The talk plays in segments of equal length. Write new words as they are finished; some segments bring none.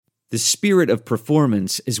The spirit of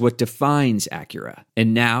performance is what defines Acura,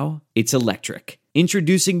 and now it's electric.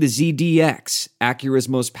 Introducing the ZDX, Acura's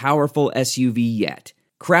most powerful SUV yet.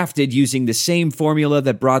 Crafted using the same formula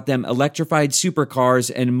that brought them electrified supercars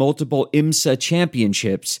and multiple IMSA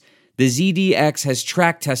championships, the ZDX has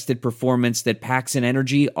track-tested performance that packs an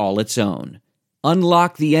energy all its own.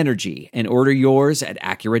 Unlock the energy and order yours at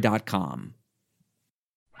Acura.com.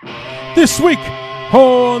 This week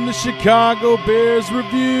on the Chicago Bears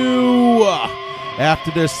Review, after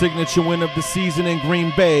their signature win of the season in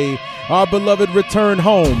Green Bay, our beloved return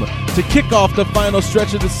home to kick off the final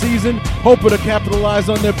stretch of the season, hoping to capitalize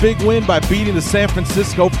on their big win by beating the San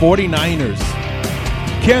Francisco 49ers.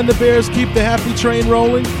 Can the Bears keep the happy train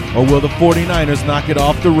rolling, or will the 49ers knock it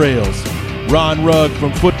off the rails? Ron Rugg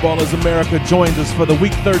from Football is America joins us for the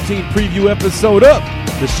Week 13 preview episode of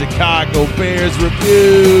the Chicago Bears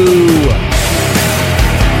Review.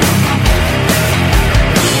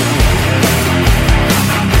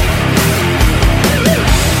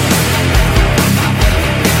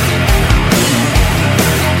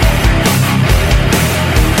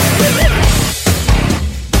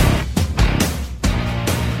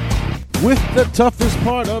 With the toughest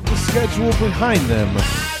part of the schedule behind them,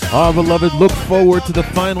 our beloved look forward to the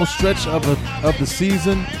final stretch of the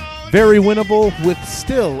season. Very winnable, with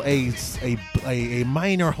still a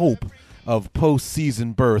minor hope of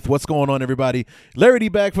postseason berth. What's going on, everybody? Larry D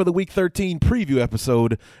back for the Week 13 preview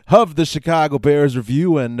episode of the Chicago Bears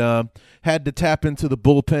Review, and had to tap into the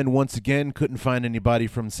bullpen once again. Couldn't find anybody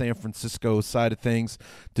from San Francisco side of things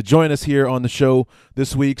to join us here on the show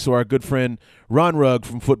this week, so our good friend Ron Rugg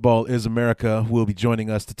from Football is America will be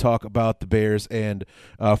joining us to talk about the Bears and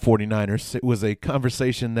 49ers. It was a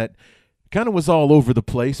conversation that kind of was all over the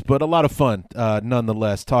place, but a lot of fun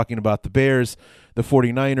nonetheless, talking about the Bears, the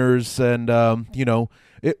 49ers, and,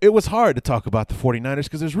 it was hard to talk about the 49ers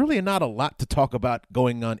because there's really not a lot to talk about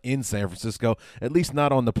going on in San Francisco, at least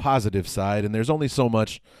not on the positive side, and there's only so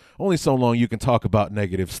long you can talk about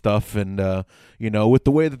negative stuff. And, with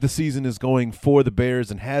the way that the season is going for the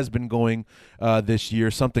Bears and has been going this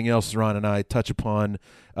year, something else Ron and I touch upon,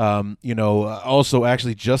 also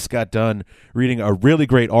actually just got done reading a really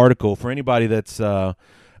great article for anybody that's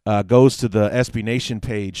goes to the SB Nation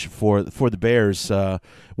page for the Bears.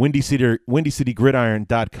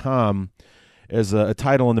 WindyCityGridiron.com is a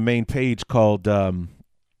title on the main page called "Damn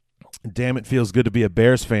It Feels Good to Be a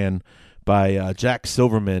Bears Fan" by Jack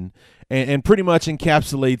Silverman, and pretty much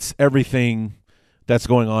encapsulates everything that's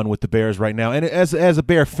going on with the Bears right now. And as a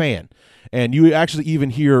Bear fan, and you actually even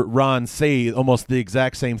hear Ron say almost the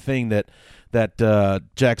exact same thing that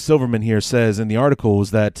Jack Silverman here says in the article, is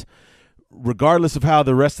that regardless of how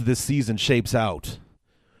the rest of this season shapes out,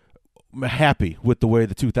 I'm happy with the way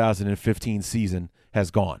the 2015 season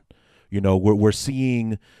has gone. We're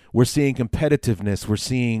seeing competitiveness. We're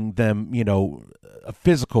seeing them, a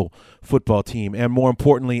physical football team, and more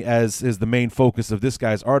importantly, as is the main focus of this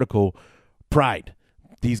guy's article, pride.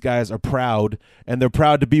 These guys are proud, and they're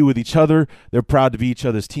proud to be with each other. They're proud to be each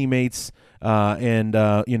other's teammates, and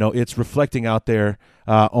it's reflecting out there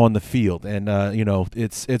on the field. And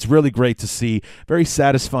it's really great to see. Very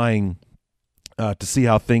satisfying to see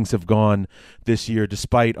how things have gone this year,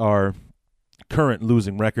 despite our current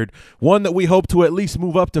losing record. One that we hope to at least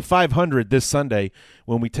move up to 500 this Sunday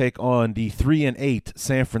when we take on the 3-8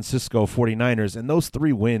 San Francisco 49ers. And those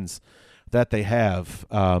 3 wins that they have,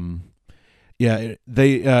 and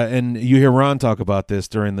you hear Ron talk about this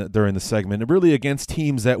during the segment, really against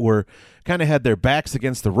teams that were kind of had their backs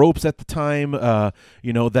against the ropes at the time.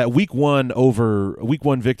 That week one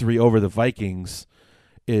victory over the Vikings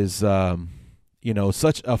is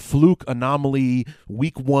such a fluke anomaly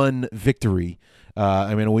week one victory.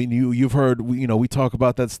 You've heard, we talk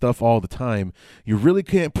about that stuff all the time. You really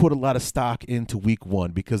can't put a lot of stock into week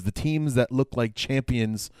one because the teams that look like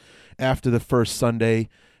champions after the first Sunday,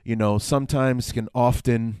 sometimes can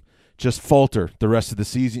often just falter the rest of the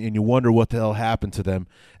season, and you wonder what the hell happened to them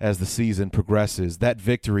as the season progresses. That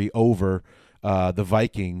victory over the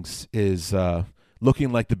Vikings is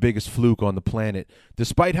looking like the biggest fluke on the planet,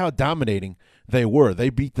 despite how dominating they were.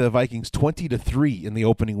 They beat the Vikings 20-3 in the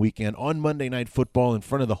opening weekend on Monday Night Football in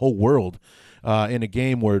front of the whole world in a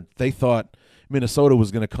game where they thought Minnesota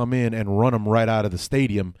was going to come in and run them right out of the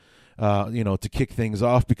stadium, to kick things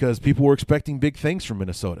off because people were expecting big things from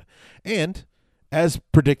Minnesota. And as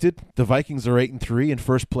predicted, the Vikings are 8-3 in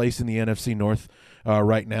first place in the NFC North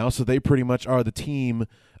right now, so they pretty much are the team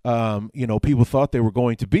people thought they were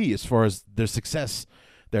going to be as far as their success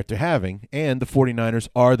that they're having. And the 49ers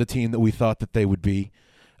are the team that we thought that they would be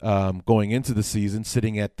going into the season,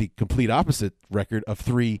 sitting at the complete opposite record of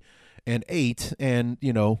 3-8. And,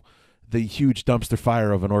 the huge dumpster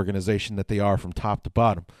fire of an organization that they are from top to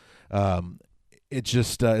bottom. It's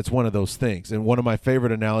just it's one of those things. And one of my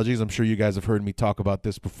favorite analogies, I'm sure you guys have heard me talk about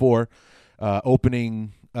this before,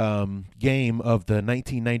 opening game of the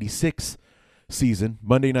 1996 season,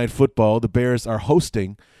 Monday Night Football, the Bears are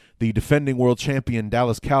hosting the defending world champion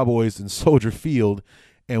Dallas Cowboys in Soldier Field,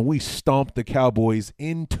 and we stomped the Cowboys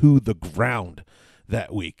into the ground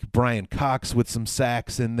that week. Brian Cox with some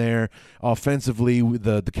sacks in there. Offensively,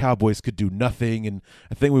 the Cowboys could do nothing, and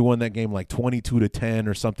I think we won that game like 22-10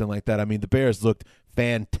 or something like that. I mean, the Bears looked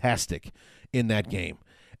fantastic in that game,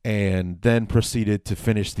 and then proceeded to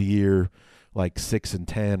finish the year like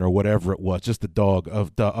 6-10 or whatever it was. Just a dog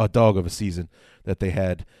of a season that they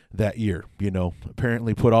had that year.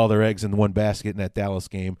 Apparently put all their eggs in one basket in that Dallas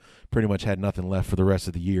game. Pretty much had nothing left for the rest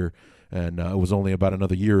of the year. And it was only about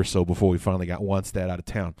another year or so before we finally got Wannstedt out of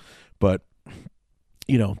town. But,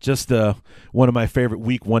 just one of my favorite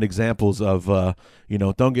week one examples of,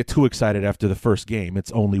 don't get too excited after the first game.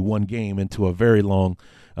 It's only one game into a very long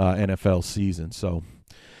NFL season. So,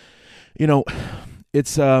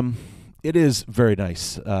 it is very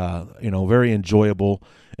nice, very enjoyable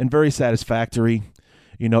and very satisfactory.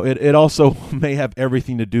 It also may have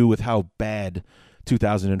everything to do with how bad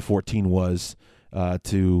 2014 was,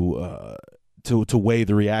 to weigh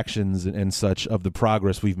the reactions and such of the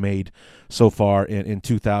progress we've made so far in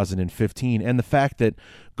 2015, and the fact that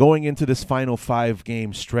going into this final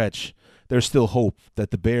 5-game stretch, there's still hope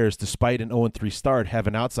that the Bears, despite an 0-3 start, have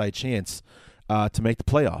an outside chance to make the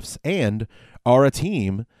playoffs, and are a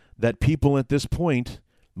team that people at this point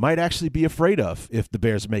might actually be afraid of if the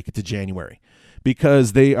Bears make it to January,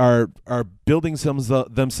 because they are building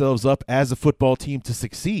themselves up as a football team to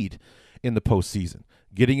succeed in the postseason,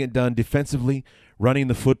 getting it done defensively, running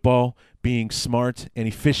the football, being smart and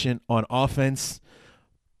efficient on offense.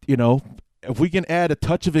 If we can add a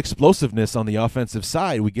touch of explosiveness on the offensive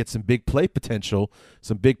side, we get some big play potential,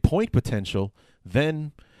 some big point potential,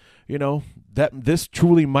 then, that this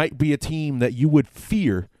truly might be a team that you would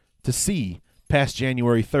fear to see past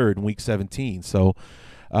January 3rd in Week 17. So,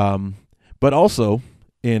 but also,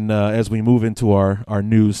 as we move into our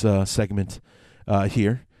news segment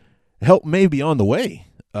here, help may be on the way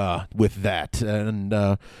with that. And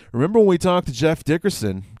remember when we talked to Jeff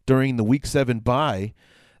Dickerson during the Week 7 bye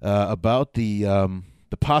about the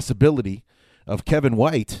possibility of Kevin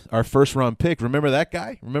White, our first-round pick? Remember that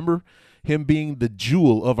guy? Remember him being the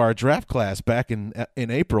jewel of our draft class back in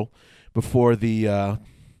April before the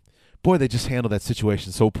boy, they just handled that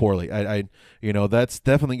situation so poorly. That's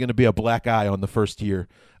definitely going to be a black eye on the first year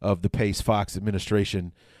of the Pace-Fox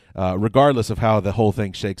administration, regardless of how the whole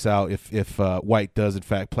thing shakes out, if White does, in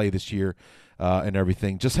fact, play this year and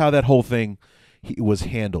everything. Just how that whole thing was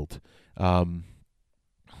handled. For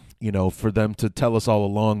them to tell us all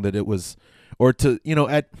along that it was – or to,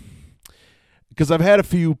 because I've had a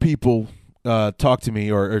few people talk to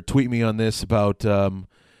me or tweet me on this about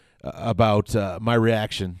my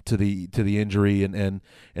reaction to the injury and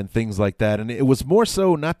things like that. And it was more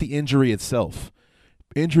so not the injury itself.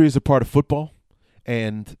 Injury is a part of football,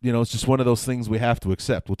 and it's just one of those things we have to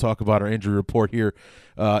accept. We'll talk about our injury report here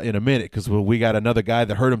in a minute, because we got another guy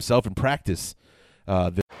that hurt himself in practice.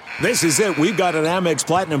 This is it. We've got an Amex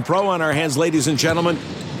Platinum Pro on our hands, ladies and gentlemen.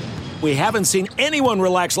 We haven't seen anyone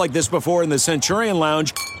relax like this before in the Centurion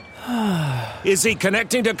Lounge. Is he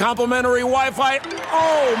connecting to complimentary Wi-Fi?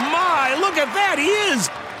 Oh, my! Look at that! He is!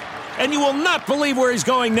 And you will not believe where he's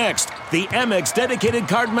going next. The Amex dedicated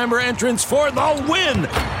card member entrance for the win!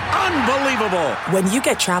 Unbelievable! When you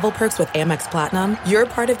get travel perks with Amex Platinum, you're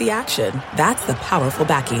part of the action. That's the powerful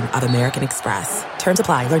backing of American Express. Terms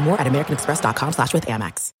apply. Learn more at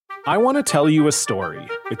americanexpress.com/withAmex. I want to tell you a story.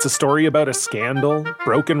 It's a story about a scandal,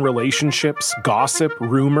 broken relationships, gossip,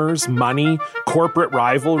 rumors, money, corporate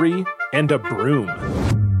rivalry, and a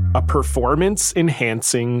broom. A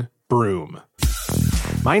performance-enhancing broom.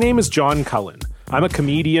 My name is John Cullen. I'm a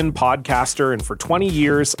comedian, podcaster, and for 20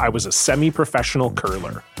 years, I was a semi-professional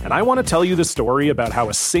curler. And I want to tell you the story about how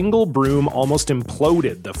a single broom almost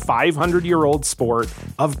imploded the 500-year-old sport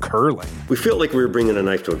of curling. We felt like we were bringing a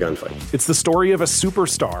knife to a gunfight. It's the story of a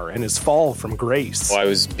superstar and his fall from grace. Well, I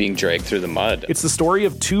was being dragged through the mud. It's the story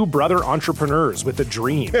of two brother entrepreneurs with a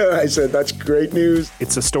dream. I said, that's great news.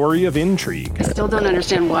 It's a story of intrigue. I still don't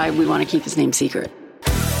understand why we want to keep his name secret.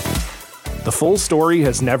 The full story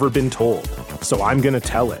has never been told, so I'm going to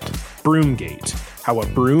tell it. Broomgate, how a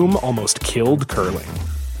broom almost killed curling.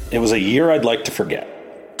 It was a year I'd like to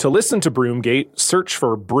forget. To listen to Broomgate, search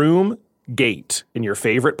for Broomgate in your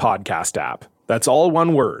favorite podcast app. That's all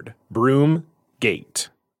one word, Broomgate.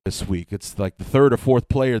 This week, it's like the third or fourth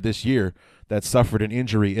player this year that suffered an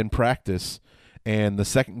injury in practice, and the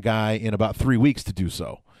second guy in about 3 weeks to do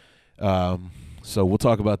so. So we'll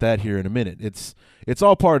talk about that here in a minute. It's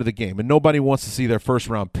all part of the game, and nobody wants to see their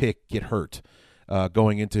first-round pick get hurt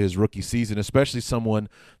going into his rookie season, especially someone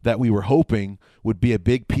that we were hoping would be a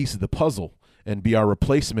big piece of the puzzle and be our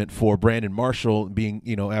replacement for Brandon Marshall, being,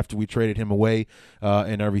 after we traded him away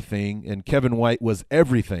and everything. And Kevin White was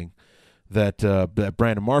everything that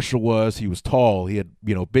Brandon Marshall was. He was tall. He had,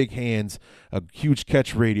 big hands, a huge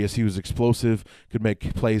catch radius. He was explosive, could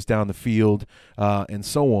make plays down the field, and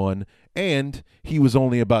so on. And he was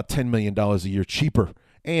only about $10 million a year cheaper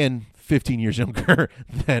and 15 years younger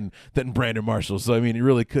than Brandon Marshall. So, he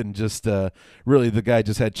really couldn't just really the guy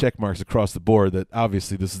just had check marks across the board that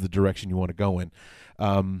obviously this is the direction you want to go in.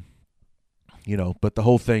 But the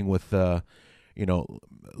whole thing with,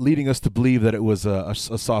 leading us to believe that it was a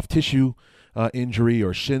soft tissue injury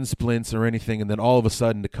or shin splints or anything, and then all of a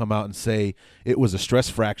sudden to come out and say it was a stress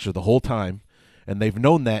fracture the whole time. And they've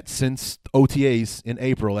known that since OTAs in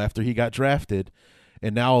April after he got drafted.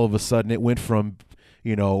 And now all of a sudden it went from,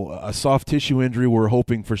 a soft tissue injury, we're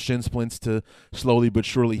hoping for shin splints to slowly but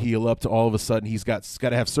surely heal up, to all of a sudden he's got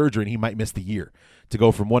to have surgery and he might miss the year. To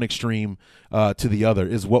go from one extreme to the other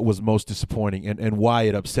is what was most disappointing and why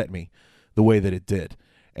it upset me the way that it did.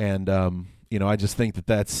 And, I just think that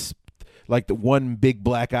that's like the one big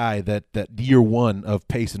black eye that year one of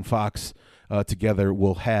Pace and Fox together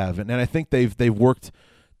will have. And I think they've worked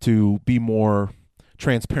to be more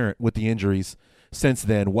transparent with the injuries since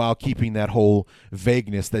then, while keeping that whole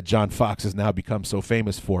vagueness that John Fox has now become so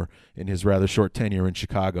famous for in his rather short tenure in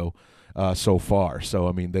Chicago so far.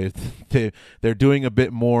 So, they're doing a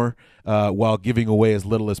bit more while giving away as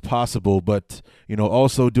little as possible, but,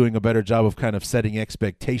 also doing a better job of kind of setting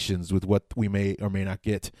expectations with what we may or may not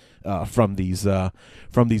get from these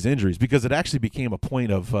injuries, because it actually became a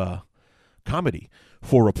point of comedy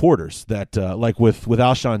for reporters that like with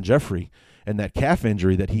Alshon Jeffrey and that calf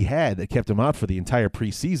injury that he had that kept him out for the entire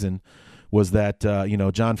preseason, was that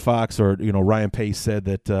John Fox or Ryan Pace said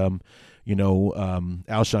that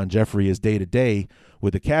Alshon Jeffrey is day to day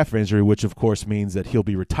with a calf injury, which of course means that he'll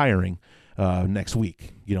be retiring next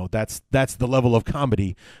week. That's the level of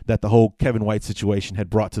comedy that the whole Kevin White situation had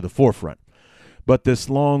brought to the forefront. But this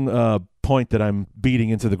long point that I'm beating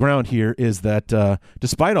into the ground here is that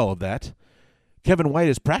despite all of that, Kevin White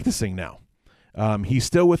is practicing now. He's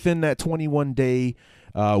still within that 21-day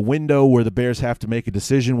window where the Bears have to make a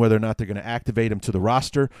decision whether or not they're going to activate him to the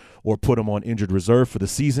roster or put him on injured reserve for the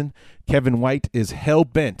season. Kevin White is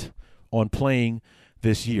hell-bent on playing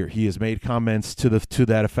this year. He has made comments to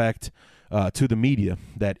that effect to the media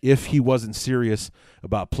that if he wasn't serious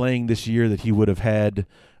about playing this year, that he would have had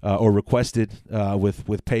or requested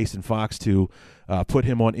with Pace and Fox to put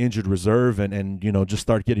him on injured reserve and just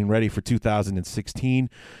start getting ready for 2016.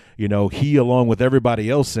 He, along with everybody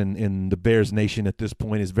else in the Bears nation at this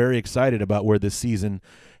point, is very excited about where this season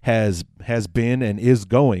has been and is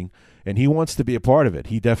going, and he wants to be a part of it.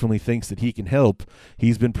 He definitely thinks that he can help.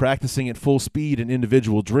 He's been practicing at full speed in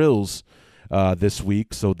individual drills this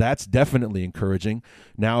week, so that's definitely encouraging.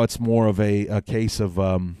 Now it's more of a case of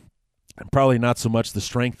probably not so much the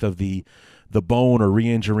strength of the bone or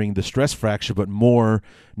re-injuring the stress fracture, but more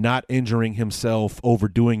not injuring himself,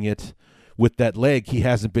 overdoing it with that leg he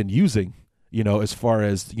hasn't been using, as far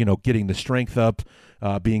as, getting the strength up,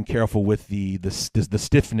 being careful with the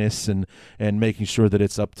stiffness and making sure that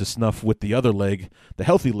it's up to snuff with the other leg, the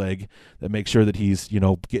healthy leg, that makes sure that he's,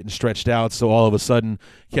 getting stretched out. So all of a sudden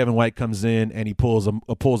Kevin White comes in and he pulls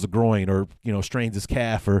a groin or, strains his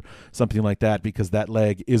calf or something like that, because that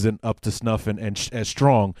leg isn't up to snuff and as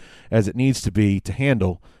strong as it needs to be to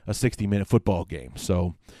handle a 60-minute football game.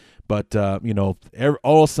 So, but,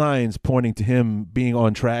 all signs pointing to him being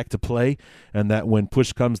on track to play, and that when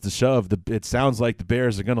push comes to shove, it sounds like the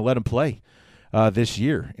Bears are going to let him play this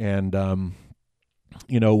year. And,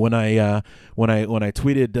 when I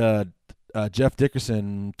tweeted Jeff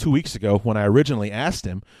Dickerson 2 weeks ago, when I originally asked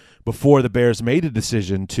him before the Bears made a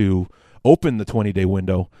decision to open the 20-day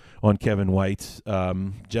window on Kevin White,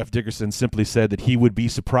 Jeff Dickerson simply said that he would be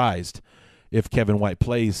surprised if Kevin White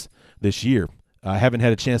plays this year. I haven't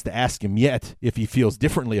had a chance to ask him yet if he feels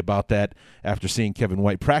differently about that after seeing Kevin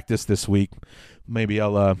White practice this week. Maybe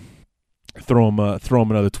I'll throw him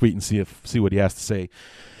another tweet and see what he has to say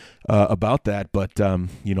about that. But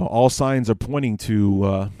all signs are pointing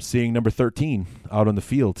to seeing number 13 out on the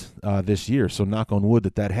field this year. So knock on wood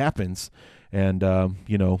that happens, and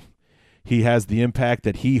he has the impact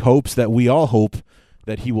that he hopes, that we all hope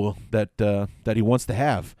that he will, that he wants to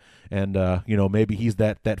have. And, maybe he's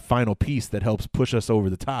that final piece that helps push us over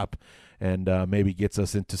the top and maybe gets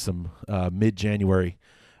us into some mid-January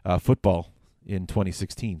football in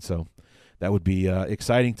 2016. So that would be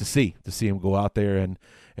exciting to see him go out there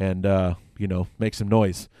and make some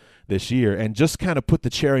noise this year, and just kind of put the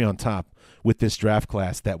cherry on top with this draft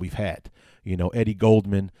class that we've had. Eddie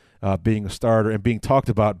Goldman being a starter and being talked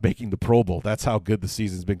about making the Pro Bowl. That's how good the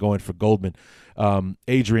season's been going for Goldman.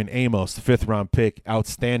 Adrian Amos, the 5th-round pick,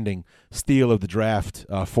 outstanding steal of the draft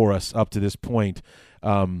for us up to this point.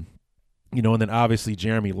 And then obviously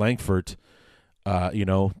Jeremy Langford,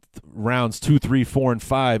 rounds 2, 3, 4, and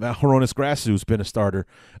 5. Hronis Grasu's been a starter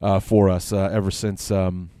for us ever since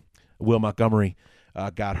Will Montgomery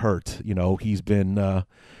got hurt. He's been,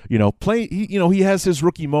 playing. He has his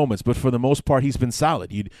rookie moments, but for the most part, he's been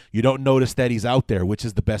solid. You don't notice that he's out there, which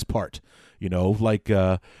is the best part. Like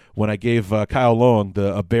when I gave Kyle Long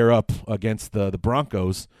a bear up against the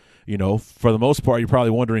Broncos. For the most part, you're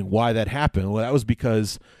probably wondering why that happened. Well, that was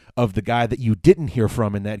because of the guy that you didn't hear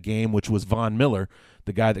from in that game, which was Von Miller,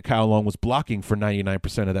 the guy that Kyle Long was blocking for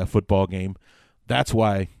 99% of that football game. That's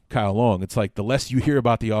why Kyle Long. It's like the less you hear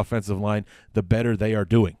about the offensive line, the better they are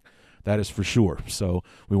doing. That is for sure. So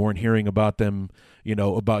we weren't hearing about them,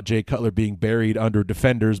 about Jay Cutler being buried under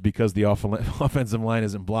defenders because the offensive line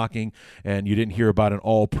isn't blocking, and you didn't hear about an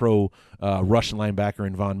all-pro rush linebacker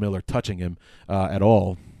in Von Miller touching him at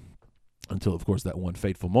all until, of course, that one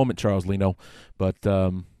fateful moment, Charles Leno. But,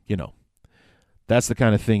 that's the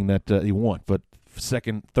kind of thing that you want. But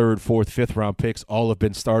 2nd, 3rd, 4th, 5th-round picks all have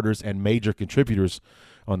been starters and major contributors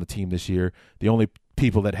on the team this year. The only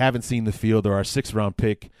people that haven't seen the field are our 6th-round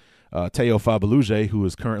pick, Teo Fabaluje, who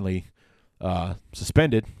is currently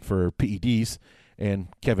suspended for PEDs, and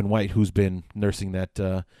Kevin White, who's been nursing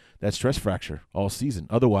that stress fracture all season.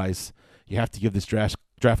 Otherwise, you have to give this draft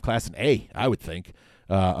class an A, I would think.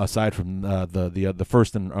 Aside from the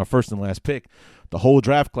first and last pick, the whole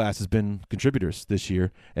draft class has been contributors this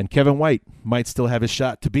year, and Kevin White might still have his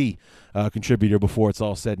shot to be a contributor before it's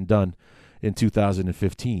all said and done in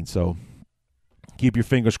 2015. So keep your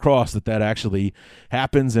fingers crossed that actually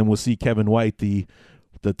happens, and we'll see Kevin White, the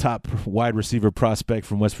top wide receiver prospect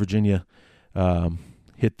from West Virginia,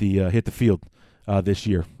 hit the field this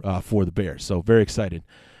year for the Bears. So very excited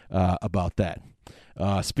about that.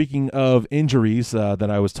 Speaking of injuries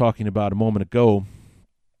that I was talking about a moment ago,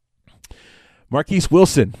 Marquise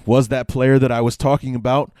Wilson was that player that I was talking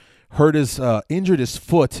about. Injured his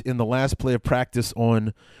foot in the last play of practice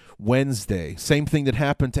on Wednesday. Same thing that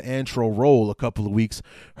happened to Antrel Rolle a couple of weeks.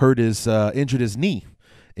 Injured his knee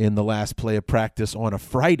in the last play of practice on a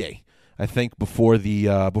Friday, I think, before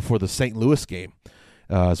the St. Louis game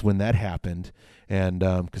is when that happened. And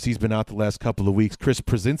because he's been out the last couple of weeks, Chris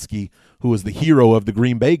Przinski, who was the hero of the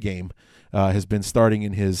Green Bay game, has been starting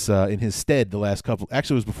in his stead the last couple.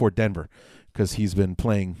 Actually, it was before Denver, because he's been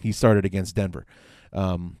playing. He started against Denver,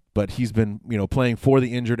 but he's been playing for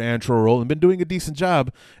the injured Antrel Rolle and been doing a decent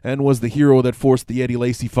job, and was the hero that forced the Eddie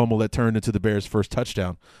Lacy fumble that turned into the Bears' first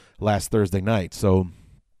touchdown last Thursday night. So,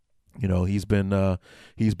 he's been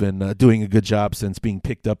doing a good job since being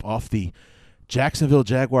picked up off the Jacksonville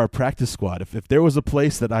Jaguar practice squad. If there was a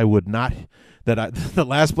place that I would not, the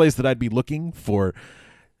last place that I'd be looking for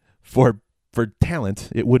talent,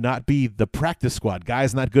 it would not be the practice squad.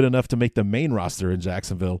 Guys not good enough to make the main roster in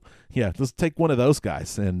Jacksonville. Yeah, let's take one of those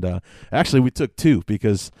guys. And actually, we took two,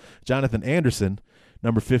 because Jonathan Anderson,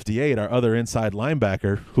 number 58, our other inside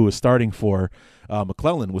linebacker, who was starting for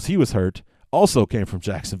McClellan, he was hurt, also came from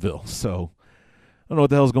Jacksonville. So I don't know what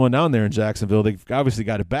the hell's going down there in Jacksonville. They've obviously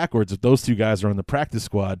got it backwards if those two guys are on the practice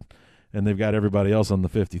squad and they've got everybody else on the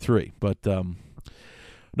 53. But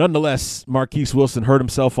nonetheless, Marquise Wilson hurt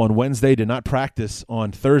himself on Wednesday, did not practice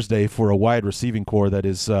on Thursday for a wide receiving core that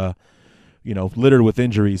is, littered with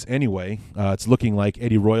injuries anyway. It's looking like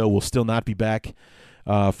Eddie Royal will still not be back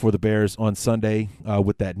for the Bears on Sunday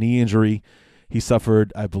with that knee injury he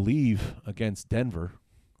suffered, I believe, against Denver.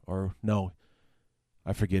 Or no,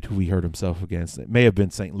 I forget who he hurt himself against. It may have been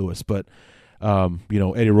St. Louis, but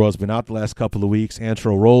Eddie Royal's been out the last couple of weeks.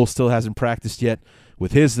 Antrel Rolle still hasn't practiced yet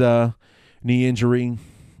with his knee injury.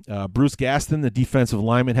 Bruce Gaston, the defensive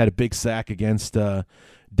lineman, had a big sack against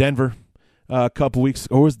Denver a couple weeks.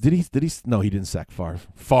 Or did he? No, he didn't sack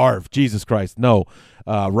Favre. Jesus Christ, no.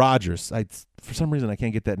 Rodgers. For some reason I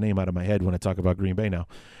can't get that name out of my head when I talk about Green Bay now.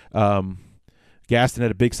 Gaston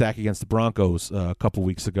had a big sack against the Broncos a couple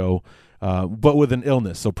weeks ago, but with an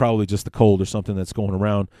illness, so probably just the cold or something that's going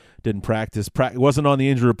around. Didn't practice. Wasn't on the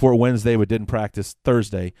injury report Wednesday, but didn't practice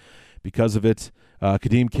Thursday because of it.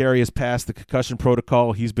 Kadeem Carey has passed the concussion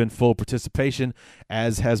protocol. He's been full participation,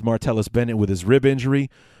 as has Martellus Bennett with his rib injury.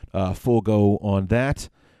 Full go on that.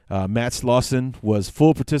 Matt Slauson was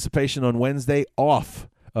full participation on Wednesday, off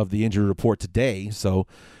of the injury report today, so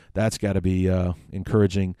that's got to be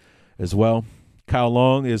encouraging as well. Kyle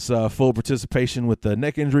Long is full participation with the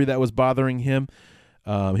neck injury that was bothering him.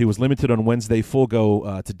 He was limited on Wednesday, full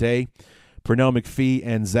go today. Pernell McPhee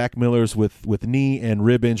and Zach Millers with knee and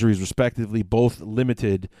rib injuries, respectively, both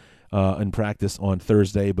limited in practice on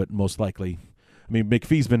Thursday, but most likely,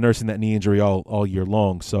 McPhee's been nursing that knee injury all year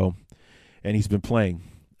long, and he's been playing,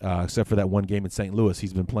 except for that one game in St. Louis.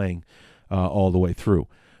 He's been playing all the way through.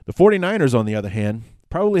 The 49ers, on the other hand,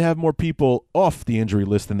 probably have more people off the injury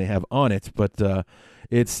list than they have on it, but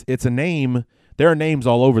it's a name. There are names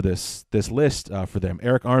all over this list for them.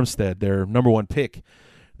 Eric Armstead, their number one pick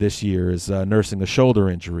this year, is nursing a shoulder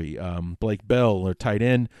injury. Blake Bell, their tight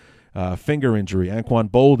end, finger injury.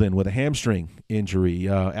 Anquan Bolden with a hamstring injury.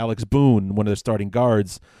 Alex Boone, one of their starting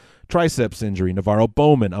guards, triceps injury. Navarro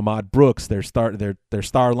Bowman, Ahmad Brooks, their star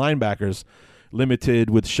linebackers, limited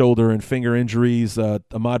with shoulder and finger injuries.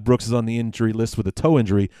 Ahmad Brooks is on the injury list with a toe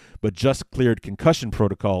injury, but just cleared concussion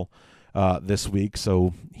protocol this week,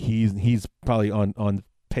 so he's probably on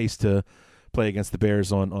pace to play against the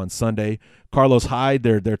Bears on Sunday. Carlos Hyde,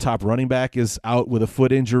 their top running back, is out with a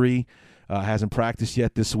foot injury, hasn't practiced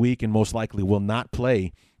yet this week, and most likely will not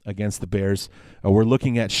play against the Bears. We're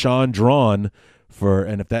looking at Sean Drawn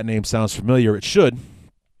and if that name sounds familiar, it should,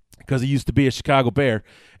 because he used to be a Chicago Bear,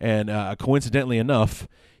 and coincidentally enough,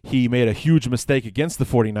 he made a huge mistake against the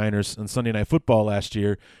 49ers on Sunday Night Football last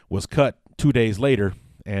year, was cut 2 days later,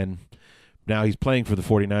 and now he's playing for the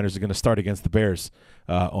 49ers. He's going to start against the Bears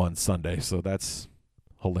on Sunday, so that's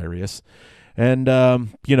hilarious. And,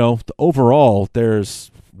 overall,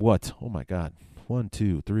 there's what? Oh, my God. 1,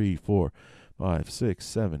 2, 3, 4, 5, 6,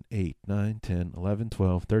 7, 8, 9, 10, 11,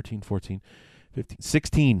 12, 13, 14, 15,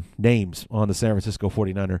 16 names on the San Francisco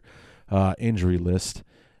 49er injury list.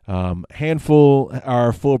 Handful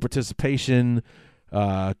are full participation.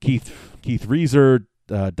 Keith Reeser,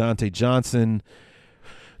 Dante Johnson,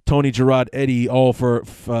 Tony Gerard Eddy, all for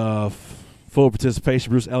full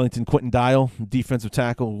participation. Bruce Ellington, Quentin Dial, defensive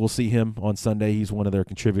tackle. We'll see him on Sunday. He's one of their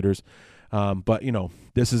contributors. But,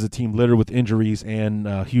 this is a team littered with injuries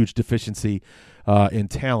and huge deficiency in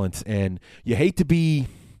talent. And you hate to be,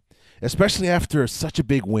 especially after such a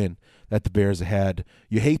big win that the Bears had,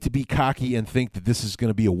 you hate to be cocky and think that this is going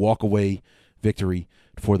to be a walk-away victory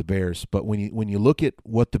for the Bears. But when you look at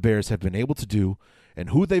what the Bears have been able to do and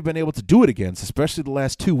who they've been able to do it against, especially the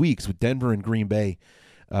last 2 weeks with Denver and Green Bay,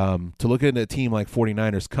 to look at a team like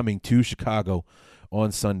 49ers coming to Chicago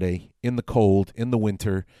on Sunday in the cold, in the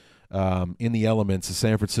winter, in the elements, a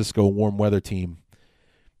San Francisco warm weather team,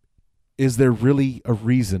 is there really a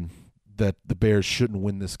reason that the Bears shouldn't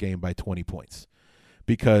win this game by 20 points?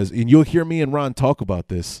 Because, and you'll hear me and Ron talk about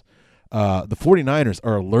this, the 49ers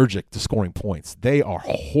are allergic to scoring points. They are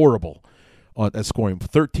horrible at scoring.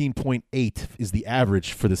 13.8 is the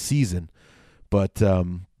average for the season, but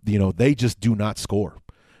they just do not score.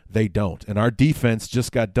 They don't. And our defense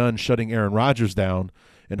just got done shutting Aaron Rodgers down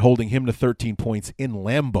and holding him to 13 points in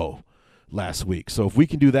Lambeau last week. So if we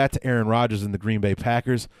can do that to Aaron Rodgers and the Green Bay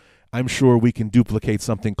Packers, I'm sure we can duplicate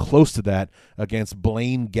something close to that against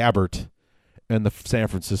Blaine Gabbert and the San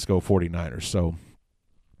Francisco 49ers. So,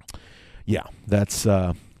 yeah, that's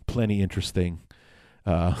plenty interesting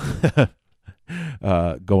going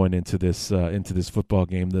into this football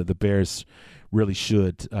game. The Bears really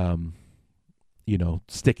should,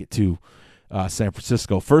 stick it to San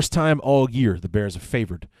Francisco. First time all year the Bears are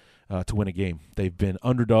favored to win a game. They've been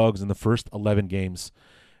underdogs in the first 11 games,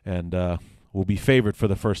 and will be favored for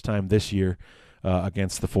the first time this year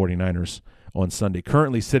against the 49ers on Sunday.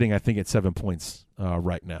 Currently sitting, I think, at 7 points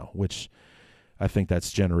right now, which I think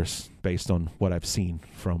that's generous based on what I've seen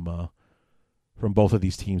from both of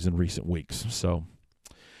these teams in recent weeks. So,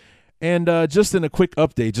 and just in a quick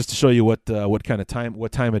update, just to show you what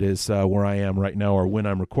time it is where I am right now, or when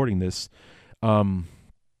I'm recording this. I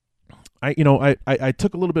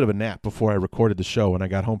took a little bit of a nap before I recorded the show when I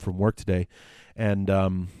got home from work today, and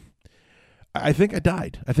I think I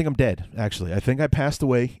died. I think I'm dead, actually. I think I passed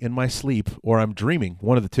away in my sleep, or I'm dreaming,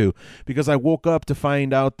 one of the two, because I woke up to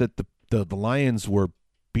find out that the Lions were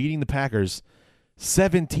beating the Packers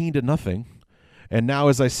 17-0. And now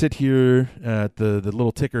as I sit here, the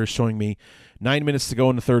little ticker is showing me 9 minutes to go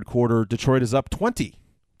in the third quarter. Detroit is up 20-0.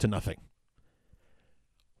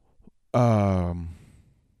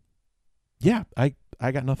 Yeah, I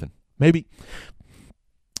got nothing. Maybe,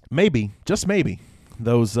 just maybe,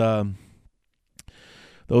 those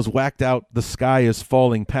whacked out, the sky is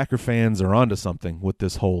falling Packer fans are onto something with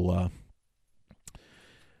this whole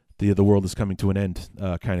the world is coming to an end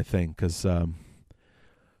kind of thing, because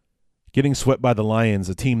getting swept by the Lions,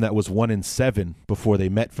 a team that was 1-7 before they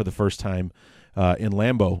met for the first time in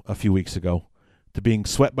Lambeau a few weeks ago, to being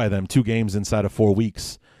swept by them 2 games inside of 4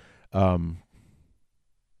 weeks. I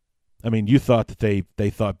mean, you thought that they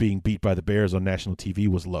thought being beat by the Bears on national TV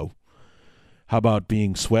was low. How about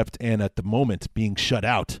being swept and at the moment being shut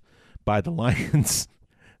out by the Lions?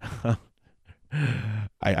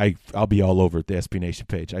 I'll be all over the SB Nation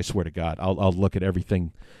page. I swear to God, I'll look at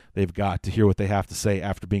everything they've got to hear what they have to say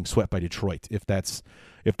after being swept by Detroit. If that's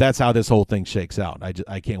how this whole thing shakes out,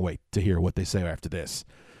 I can't wait to hear what they say after this.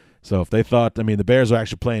 So if they thought, I mean, the Bears are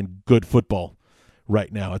actually playing good football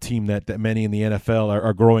right now, a team that many in the NFL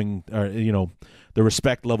are growing, the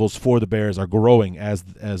respect levels for the Bears are growing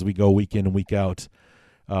as we go week in and week out.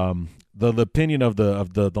 The opinion of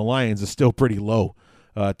the Lions is still pretty low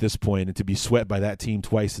at this point, and to be swept by that team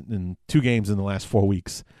twice in 2 games in the last 4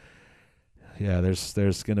 weeks, yeah,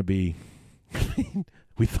 there's going to be.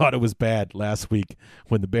 We thought it was bad last week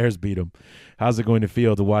when the Bears beat them. How's it going to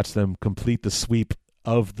feel to watch them complete the sweep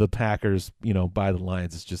of the Packers, by the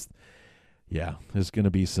Lions? It's just, yeah, there's going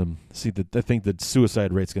to be some. I think the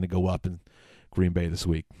suicide rate's going to go up in Green Bay this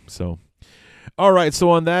week. So, all right. So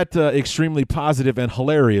on that extremely positive and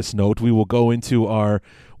hilarious note, we will go into our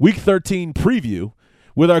Week 13 preview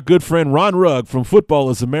with our good friend Ron Rugg from Football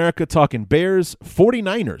is America, talking Bears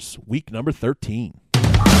 49ers, week number 13.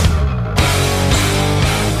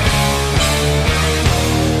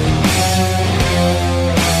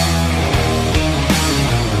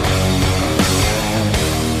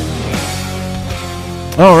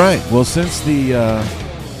 All right. Well, since the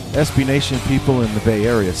SB Nation people in the Bay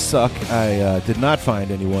Area suck, I did not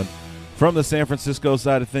find anyone from the San Francisco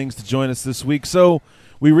side of things to join us this week. So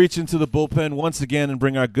we reach into the bullpen once again and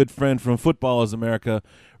bring our good friend from Football is America,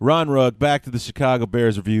 Ron Rugg, back to the Chicago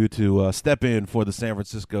Bears Review to step in for the San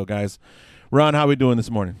Francisco guys. Ron, how are we doing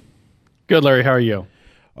this morning? Good, Larry. How are you?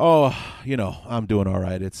 Oh, I'm doing all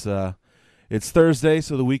right. It's Thursday,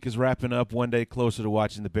 so the week is wrapping up, one day closer to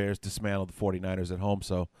watching the Bears dismantle the 49ers at home,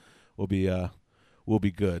 so we'll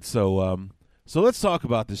be good. So let's talk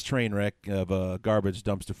about this train wreck of a garbage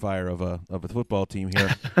dumpster fire of a football team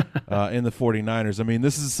here in the 49ers. I mean,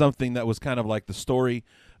 this is something that was kind of like the story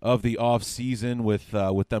of the offseason with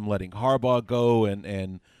them letting Harbaugh go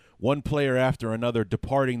and one player after another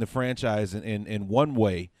departing the franchise in one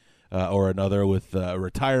way or another, with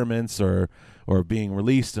retirements or being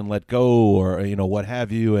released and let go, or what have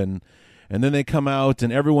you, and then they come out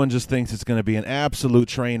and everyone just thinks it's going to be an absolute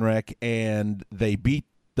train wreck, and they beat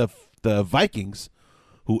the Vikings,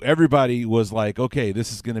 who everybody was like, okay,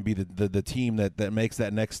 this is going to be the team that makes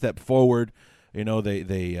that next step forward.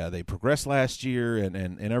 They progressed last year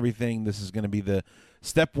and everything. This is going to be the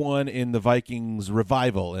step one in the Vikings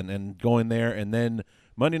revival and going there, and then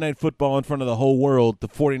Monday Night Football in front of the whole world, the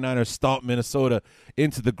 49ers stomped Minnesota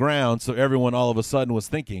into the ground, so everyone all of a sudden was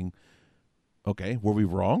thinking, okay, were we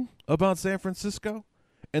wrong about San Francisco?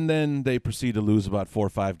 And then they proceed to lose about 4 or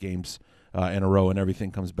 5 games in a row, and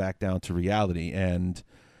everything comes back down to reality. And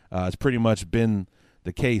it's pretty much been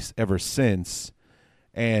the case ever since.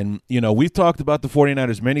 And, we've talked about the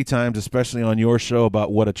 49ers many times, especially on your show,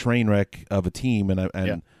 about what a train wreck of a team.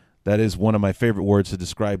 And that is one of my favorite words to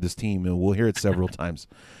describe this team, and we'll hear it several times.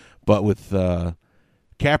 But with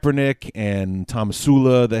Kaepernick and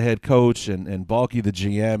Tomasula, the head coach, and Balky, the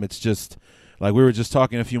GM, it's just like we were just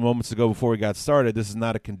talking a few moments ago before we got started. This is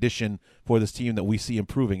not a condition for this team that we see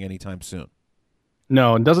improving anytime soon.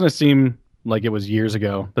 No, and doesn't it seem like it was years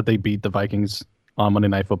ago that they beat the Vikings on Monday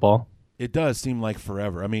Night Football? It does seem like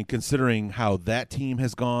forever. I mean, considering how that team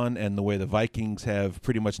has gone and the way the Vikings have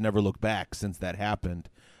pretty much never looked back since that happened,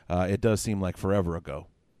 it does seem like forever ago.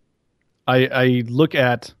 You look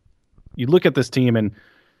at this team and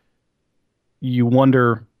you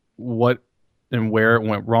wonder what and where it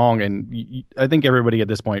went wrong, and I think everybody at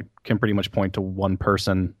this point can pretty much point to one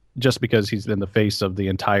person just because he's in the face of the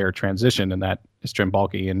entire transition, and that is Trent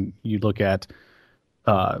Baalke. And you look at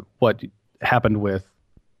what happened with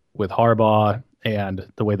Harbaugh and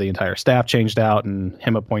the way the entire staff changed out, and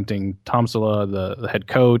him appointing Tomsula, the head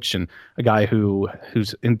coach, and a guy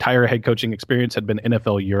whose entire head coaching experience had been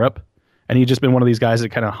NFL Europe. And he'd just been one of these guys that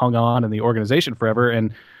kind of hung on in the organization forever.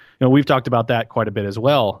 And, we've talked about that quite a bit as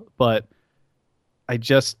well. But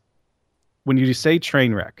when you say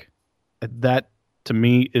train wreck, that to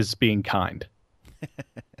me is being kind.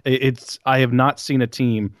 I have not seen a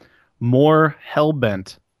team more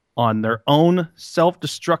hell-bent on their own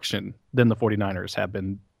self-destruction than the 49ers have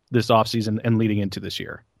been this offseason and leading into this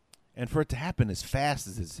year. And for it to happen as fast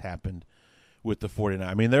as it's happened with the 49ers,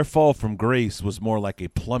 I mean, their fall from grace was more like a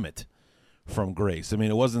plummet from grace. I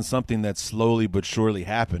mean, it wasn't something that slowly but surely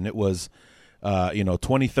happened. It was,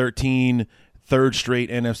 2013, third straight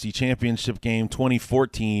NFC Championship game,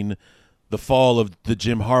 2014, the fall of the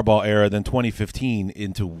Jim Harbaugh era, then 2015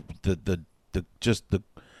 into the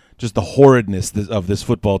horridness of this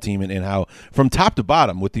football team and how from top to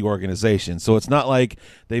bottom with the organization. So it's not like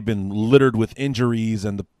they've been littered with injuries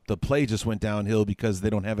and the play just went downhill because they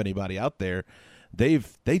don't have anybody out there. They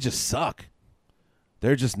just suck.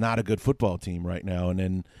 They're just not a good football team right now. And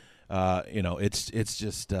then,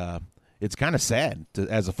 it's kind of sad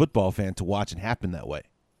as a football fan to watch it happen that way.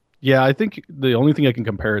 Yeah, I think the only thing I can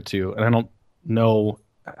compare it to, and I don't know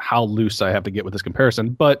how loose I have to get with this comparison,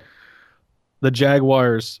 but the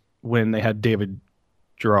Jaguars when they had David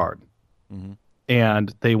Gerard,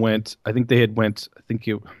 and they went. I think they had went. I think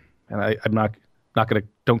you, and I'm not gonna.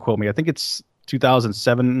 Don't quote me. I think it's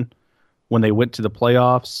 2007 when they went to the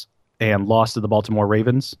playoffs and lost to the Baltimore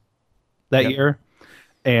Ravens that year,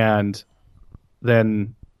 and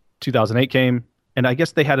then 2008 came, and I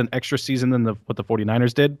guess they had an extra season than what the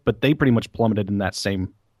 49ers did, but they pretty much plummeted in that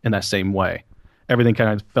same way. Everything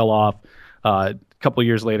kind of fell off. A couple of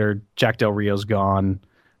years later, Jack Del Rio's gone,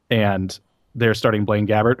 and they're starting Blaine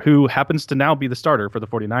Gabbert, who happens to now be the starter for the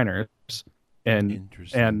 49ers.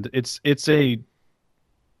 And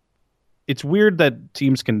it's weird that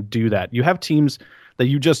teams can do that. You have teams that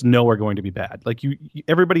you just know are going to be bad. Like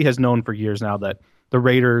everybody has known for years now that the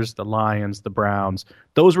Raiders, the Lions, the Browns,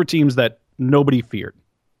 those were teams that nobody feared.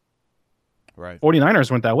 Right. 49ers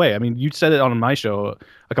went that way. I mean, you said it on my show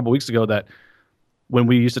a couple weeks ago that when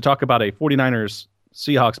we used to talk about a 49ers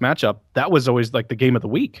Seahawks matchup, that was always like the game of the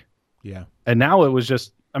week. Yeah. And now it was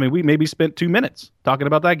just, I mean, we maybe spent 2 minutes talking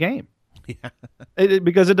about that game. Yeah.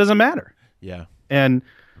 Because it doesn't matter. Yeah. And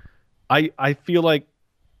I feel like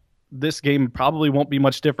this game probably won't be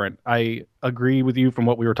much different. I agree with you from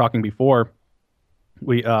what we were talking before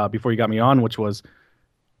you got me on, which was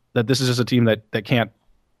that this is just a team that can't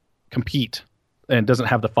compete and doesn't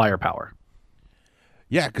have the firepower.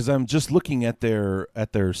 Yeah, because I'm just looking at their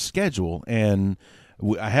schedule, and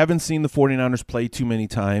I haven't seen the 49ers play too many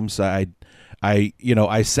times. I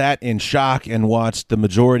sat in shock and watched the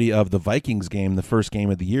majority of the Vikings game, the first game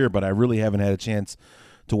of the year, but I really haven't had a chance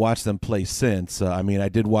to watch them play since. I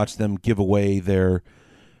did watch them give away their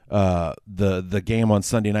the game on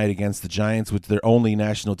Sunday night against the Giants, with their only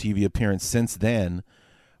national TV appearance since then.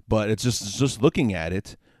 But it's just looking at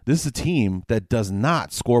it, this is a team that does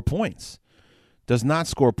not score points. Their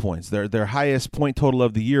highest point total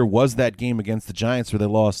of the year was that game against the Giants where they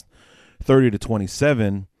lost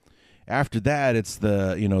 30-27. After that, it's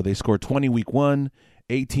they scored 20 week 1,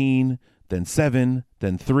 18, then 7,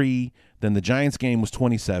 then 3. Then the Giants game was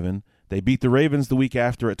 27. They beat the Ravens the week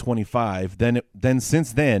after at 25. Then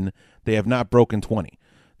since then, they have not broken 20.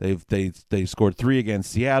 They scored 3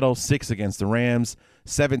 against Seattle, 6 against the Rams,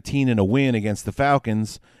 17 in a win against the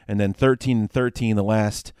Falcons, and then 13-13 the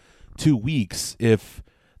last 2 weeks. If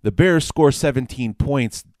the Bears score 17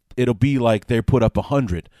 points, it'll be like they put up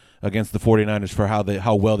 100 against the 49ers for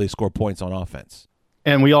how well they score points on offense.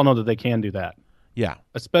 And we all know that they can do that. Yeah.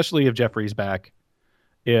 Especially if Jeffrey's back.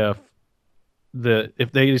 If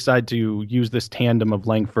they decide to use this tandem of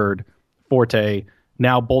Langford, Forte,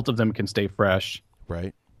 now both of them can stay fresh.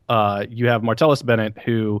 Right. You have Martellus Bennett,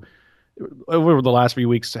 who over the last few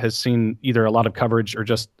weeks has seen either a lot of coverage or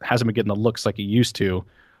just hasn't been getting the looks like he used to.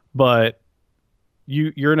 But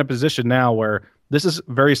you're in a position now where this is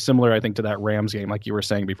very similar, I think, to that Rams game, like you were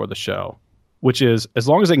saying before the show, which is as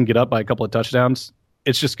long as they can get up by a couple of touchdowns,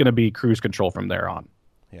 it's just going to be cruise control from there on.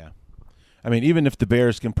 Yeah. I mean, even if the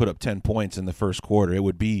Bears can put up 10 points in the first quarter, it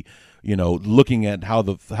would be, looking at how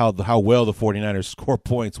well the 49ers score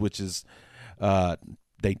points, which is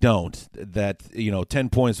they don't, that, 10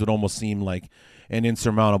 points would almost seem like an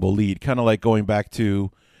insurmountable lead, kind of like going back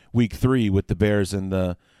to week 3 with the Bears and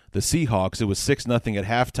the Seahawks. It was 6-0 at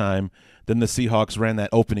halftime. Then the Seahawks ran that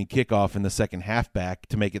opening kickoff in the second half back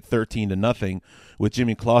to make it 13-0 with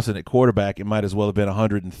Jimmy Clausen at quarterback. It might as well have been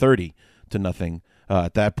 130-0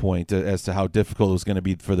 at that point, as to how difficult it was going to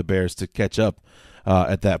be for the Bears to catch up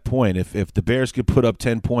at that point. If the Bears could put up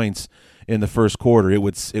 10 points in the first quarter, it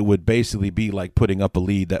would basically be like putting up a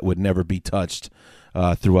lead that would never be touched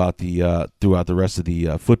throughout the rest of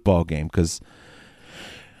the football game, because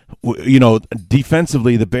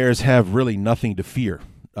defensively the Bears have really nothing to fear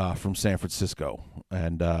from San Francisco,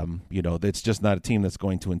 and it's just not a team that's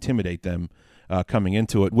going to intimidate them coming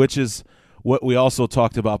into it, which is what we also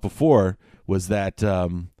talked about before, was that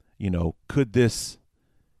could this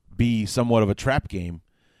be somewhat of a trap game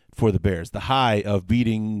for the Bears? The high of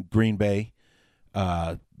beating Green Bay,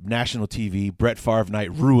 national TV, Brett Favre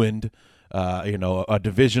night ruined, a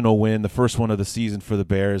divisional win, the first one of the season for the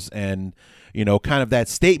Bears, and kind of that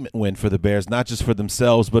statement win for the Bears, not just for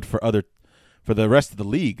themselves but for the rest of the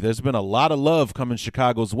league. There's been a lot of love coming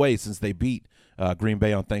Chicago's way since they beat Green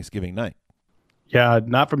Bay on Thanksgiving night. Yeah,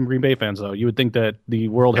 not from Green Bay fans though. You would think that the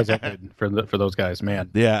world has ended for those guys, man.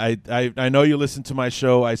 Yeah, I know you listened to my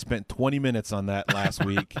show. I spent 20 minutes on that last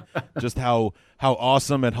week. Just how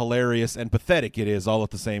awesome and hilarious and pathetic it is all at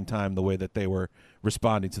the same time, the way that they were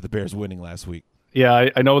responding to the Bears winning last week. Yeah,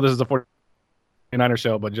 I know this is a 49er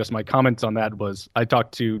show, but just my comments on that was I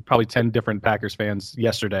talked to probably 10 different Packers fans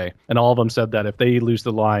yesterday, and all of them said that if they lose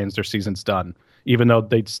the Lions, their season's done, even though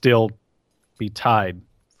they'd still be tied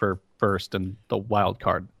for first and the wild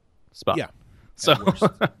card spot. Yeah. So,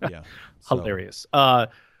 yeah. Hilarious. To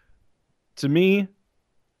me,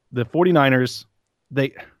 the 49ers,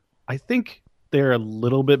 I think they're a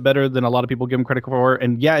little bit better than a lot of people give them credit for.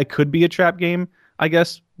 And yeah, it could be a trap game, I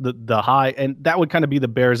guess, the high, and that would kind of be the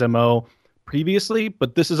Bears' MO previously,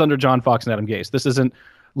 but this is under John Fox and Adam Gase. This isn't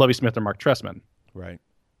Lovie Smith or Mark Trestman. Right.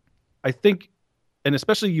 I think, and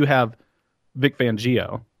especially you have Vic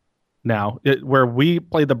Fangio now, where we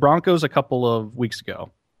played the Broncos a couple of weeks ago,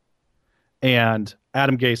 and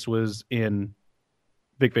Adam Gase was in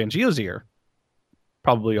Vic Fangio's ear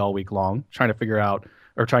probably all week long, trying to figure out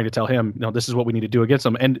or trying to tell him, this is what we need to do against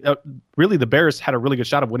them. And really, the Bears had a really good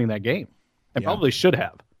shot of winning that game, and probably should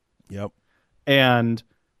have. Yep. And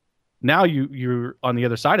now you're on the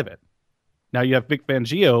other side of it. Now you have Vic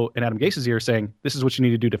Fangio and Adam Gase's ear saying, this is what you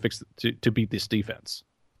need to do to beat this defense.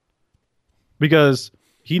 Because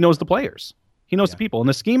he knows the players. He knows the people. And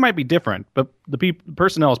the scheme might be different, but the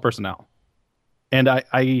personnel is personnel. And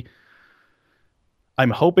I'm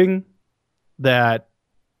hoping that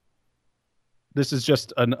this is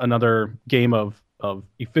just another game of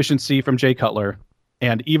efficiency from Jay Cutler.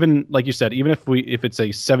 And even, like you said, even if it's a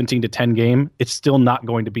 17-10 game, it's still not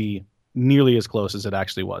going to be nearly as close as it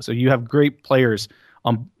actually was. So you have great players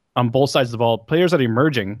on both sides of the ball, players that are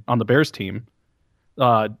emerging on the Bears team.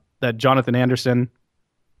 That Jonathan Anderson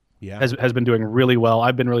has been doing really well.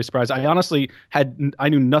 I've been really surprised. I honestly I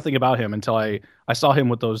knew nothing about him until I saw him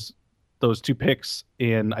with those two picks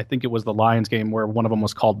in, I think it was the Lions game, where one of them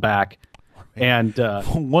was called back. And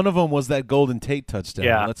one of them was that Golden Tate touchdown.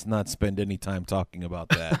 Yeah. Let's not spend any time talking about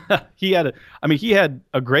that. He had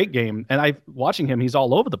a great game, and watching him, he's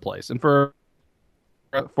all over the place. And for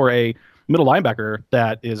a middle linebacker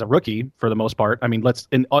that is a rookie for the most part, I mean,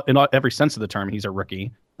 in every sense of the term, he's a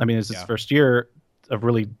rookie. I mean, it's his first year of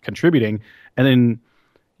really contributing. And then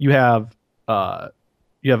you have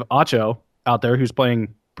Acho out there who's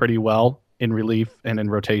playing pretty well in relief and in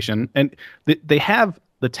rotation. And they have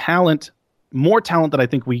the talent, more talent than I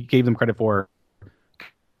think we gave them credit for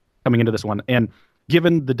coming into this one. And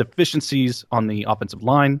given the deficiencies on the offensive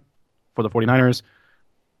line for the 49ers,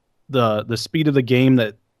 the speed of the game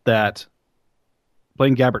that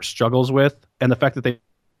Blaine Gabbert struggles with, and the fact that they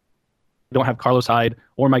don't have Carlos Hyde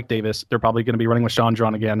or Mike Davis, they're probably going to be running with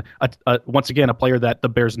Chandron again. Once again, a player that the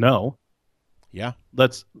Bears know. Yeah.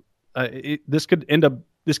 This could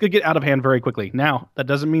get out of hand very quickly. Now, that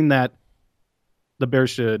doesn't mean that the Bears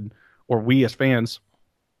should, or we as fans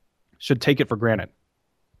should take it for granted.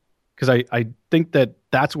 Because I think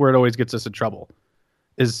that's where it always gets us in trouble,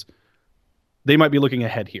 is they might be looking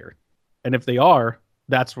ahead here. And if they are,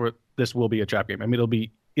 that's where this will be a trap game. I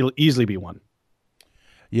mean, it'll easily be one.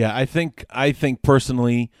 Yeah, I think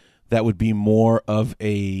personally that would be more of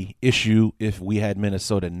a issue if we had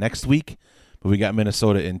Minnesota next week, but we got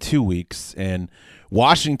Minnesota in 2 weeks, and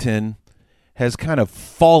Washington has kind of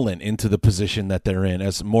fallen into the position that they're in,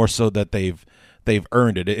 as more so that they've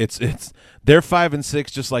earned it. They're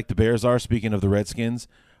 5-6, just like the Bears are. Speaking of the Redskins,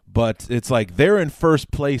 but it's like they're in first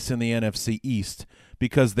place in the NFC East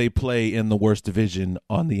because they play in the worst division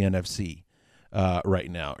on the NFC right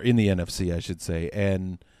now, in the NFC, I should say.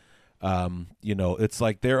 And it's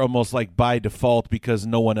like they're almost like by default because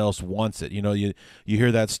no one else wants it. You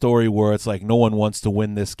hear that story where it's like no one wants to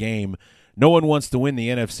win this game. No one wants to win the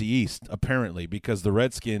NFC East, apparently, because the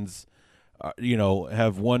Redskins,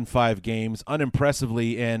 have won 5 games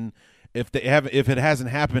unimpressively, and if it hasn't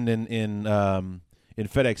happened in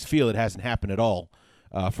FedEx Field, it hasn't happened at all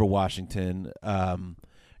for Washington.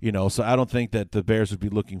 So I don't think that the Bears would be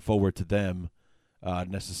looking forward to them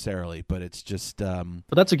necessarily, but it's just.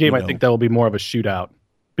 But that's a game I think that will be more of a shootout,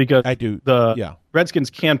 because Redskins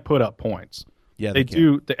can put up points. Yeah, they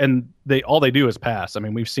do, and all they do is pass. I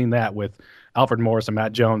mean, we've seen that with Alfred Morris and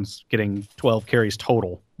Matt Jones getting 12 carries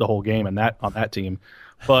total the whole game, on that team.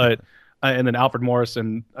 But and then Alfred Morris,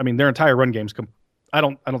 and I mean their entire run games. I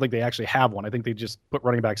don't think they actually have one. I think they just put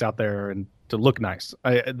running backs out there and to look nice.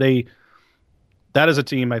 that is a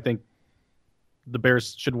team I think the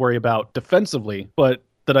Bears should worry about defensively, but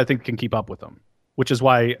that I think can keep up with them, which is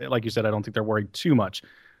why, like you said, I don't think they're worried too much.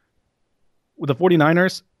 With the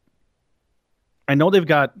 49ers, I know they've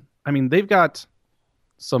got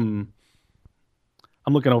some,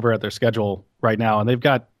 I'm looking over at their schedule right now, and they've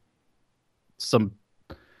got some,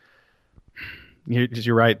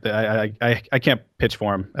 you're right. I can't pitch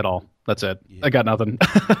for them at all. That's it. Yeah. I got nothing.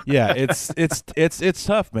 Yeah, it's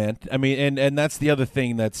tough, man. I mean, and that's the other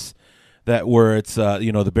thing where it's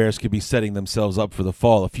the Bears could be setting themselves up for the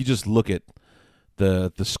fall. If you just look at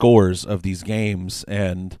the scores of these games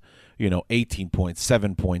and 18 points,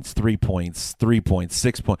 7 points, 3 points, 3 points,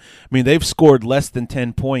 6 points. I mean, they've scored less than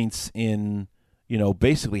 10 points in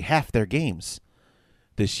basically half their games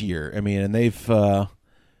this year. I mean, and they've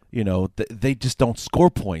they just don't score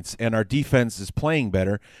points, and our defense is playing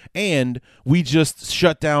better. And we just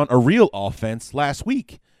shut down a real offense last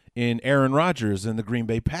week in Aaron Rodgers and the Green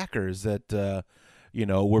Bay Packers that,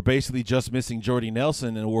 we're basically just missing Jordy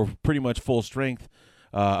Nelson, and we're pretty much full strength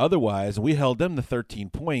otherwise. We held them to 13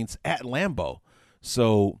 points at Lambeau.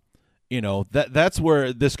 So, that's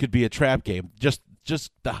where this could be a trap game. Just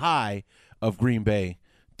the high of Green Bay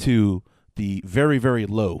to the very, very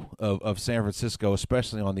low of San Francisco,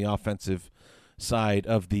 especially on the offensive side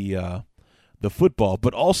of the football.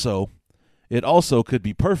 But it also could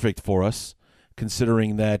be perfect for us,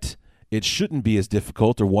 considering that it shouldn't be as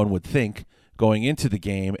difficult, or one would think, going into the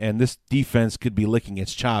game, and this defense could be licking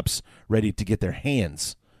its chops, ready to get their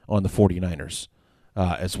hands on the 49ers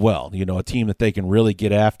as well. A team that they can really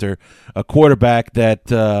get after, a quarterback that,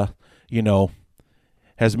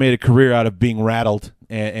 has made a career out of being rattled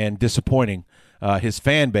and disappointing his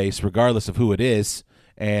fan base, regardless of who it is,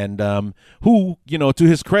 and who, to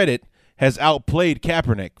his credit, has outplayed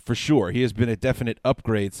Kaepernick for sure. He has been a definite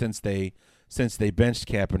upgrade since they benched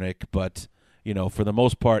Kaepernick, but for the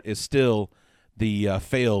most part is still the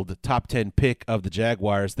failed top 10 pick of the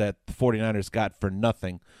Jaguars that the 49ers got for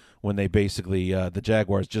nothing when they basically the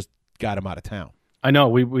Jaguars just got him out of town. I know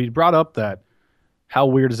we brought up that how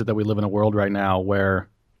weird is it that we live in a world right now where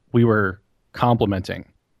we were complimenting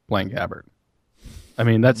Blaine Gabbert. I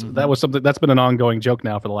mean, that was something that's been an ongoing joke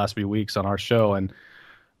now for the last few weeks on our show. And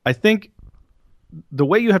I think the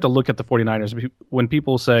way you have to look at the 49ers, when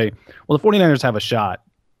people say, well, the 49ers have a shot,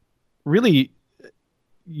 really,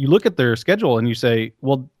 you look at their schedule and you say,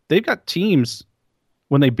 well, they've got teams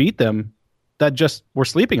when they beat them that just were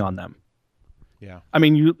sleeping on them. Yeah. I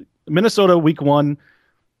mean, Minnesota week 1,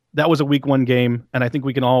 that was a week 1 game. And I think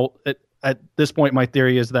we can all, at this point, my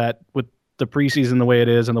theory is that with the preseason the way it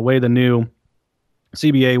is and the way the new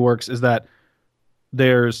CBA works, is that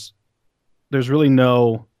there's really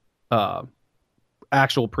no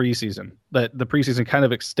actual preseason. That the preseason kind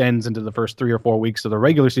of extends into the first 3 or 4 weeks of the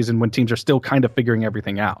regular season when teams are still kind of figuring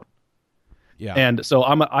everything out. Yeah. And so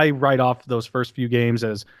I write off those first few games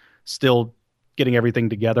as still getting everything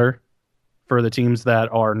together for the teams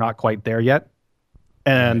that are not quite there yet.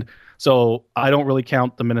 And so I don't really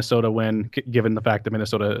count the Minnesota win, given the fact that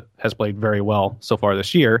Minnesota has played very well so far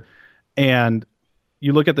this year. And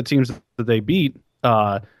you look at the teams that they beat,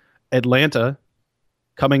 Atlanta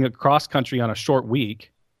coming across country on a short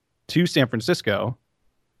week to San Francisco,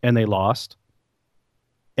 and they lost.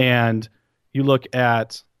 And you look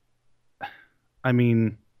at,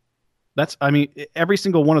 every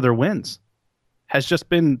single one of their wins has just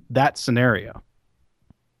been that scenario.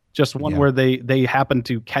 Just one where they happen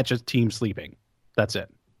to catch a team sleeping. That's it.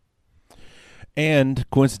 And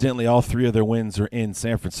coincidentally, all 3 of their wins are in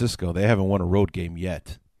San Francisco. They haven't won a road game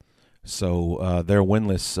yet. So they're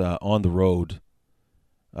winless on the road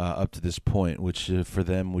up to this point, which for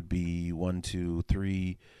them would be 1, 2,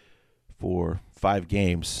 3, 4, 5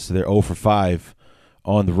 games. So they're 0 for 5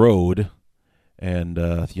 on the road, and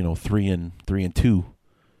 3 and 2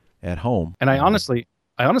 at home. And I honestly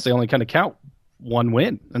only kind of count one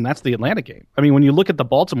win, and that's the Atlanta game. I mean, when you look at the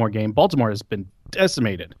Baltimore game, Baltimore has been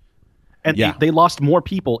decimated. And they lost more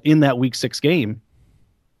people in that Week 6 game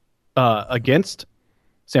against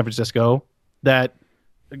San Francisco that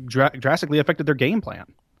drastically affected their game plan.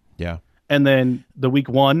 Yeah. And then the Week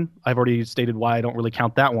 1, I've already stated why I don't really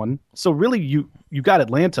count that one. So really, you got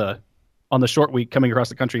Atlanta on the short week coming across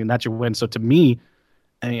the country, and that's your win. So to me,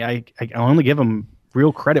 I only give them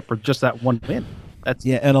real credit for just that one win.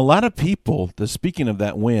 And a lot of people, speaking of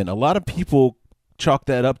that win, a lot of people chalk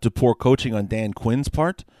that up to poor coaching on Dan Quinn's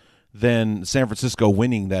part than San Francisco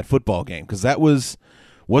winning that football game, because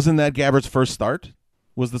wasn't that Gabbert's first start?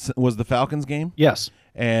 Was the Falcons game? Yes.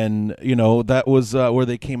 And that was where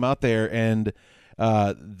they came out there, and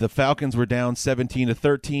the Falcons were down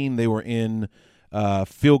 17-13. They were in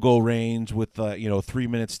field goal range with 3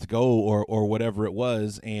 minutes to go or whatever it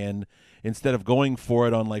was, and instead of going for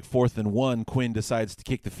it on like 4th and 1, Quinn decides to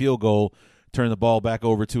kick the field goal, turn the ball back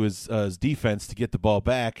over to his defense to get the ball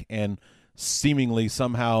back, and seemingly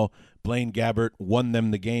somehow Blaine Gabbert won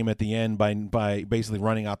them the game at the end by basically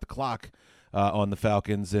running out the clock on the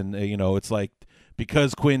Falcons. And it's like,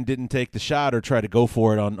 because Quinn didn't take the shot or try to go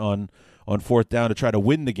for it on 4th down to try to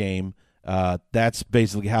win the game, that's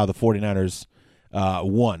basically how the 49ers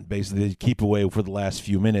won. Basically, they keep away for the last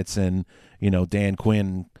few minutes, and Dan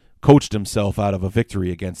Quinn coached himself out of a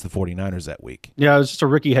victory against the 49ers that week. Yeah, it was just a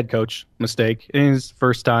rookie head coach mistake. His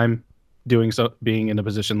first time being in a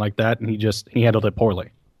position like that, and he handled it poorly.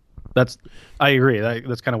 I agree.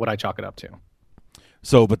 That's kind of what I chalk it up to.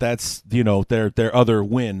 So, but that's their other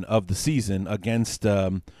win of the season against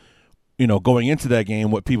going into that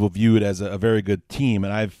game, what people viewed as a very good team,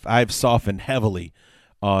 and I've softened heavily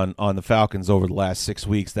on the Falcons over the last 6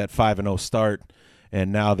 weeks. That 5-0 start,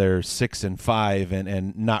 and now they're 6-5,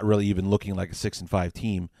 and not really even looking like a 6-5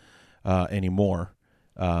 team anymore.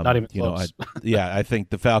 Not even close. I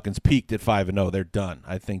think the Falcons peaked at 5-0. They're done.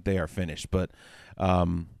 I think they are finished. But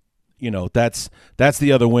that's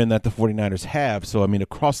the other win that the 49ers have. So I mean,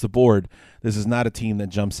 across the board, this is not a team that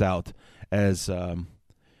jumps out as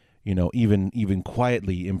even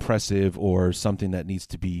quietly impressive or something that needs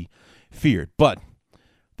to be feared. But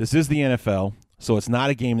this is the NFL, so it's not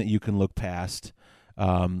a game that you can look past.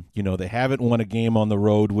 They haven't won a game on the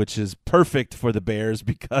road, which is perfect for the Bears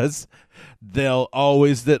because they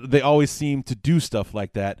always seem to do stuff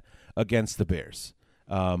like that against the Bears.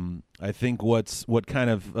 I think what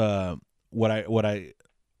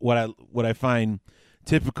I find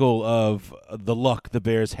typical of the luck the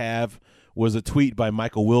Bears have was a tweet by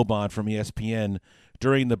Michael Wilbon from ESPN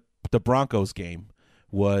during the Broncos game,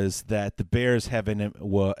 was that the Bears have an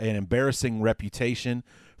embarrassing reputation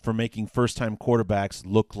for making first-time quarterbacks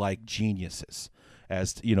look like geniuses,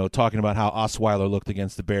 as talking about how Osweiler looked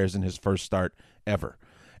against the Bears in his first start ever.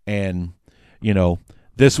 And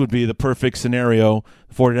this would be the perfect scenario.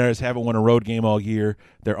 The 49ers haven't won a road game all year.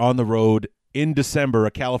 They're on the road in December,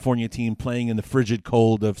 a California team playing in the frigid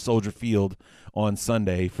cold of Soldier Field on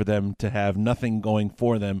Sunday, for them to have nothing going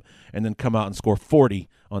for them and then come out and score 40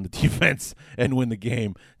 on the defense and win the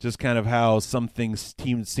game. Just kind of how some things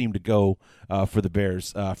teams seem to go for the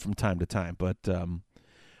Bears from time to time. But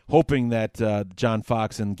hoping that John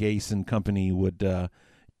Fox and Gase and company would,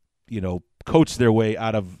 coach their way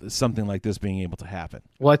out of something like this being able to happen.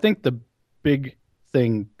 Well, I think the big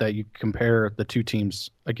thing that you compare the two teams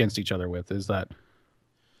against each other with is that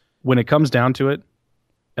when it comes down to it,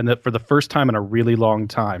 and that for the first time in a really long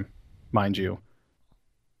time, mind you,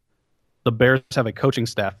 the Bears have a coaching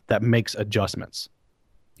staff that makes adjustments.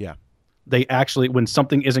 Yeah. They actually, when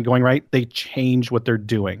something isn't going right, they change what they're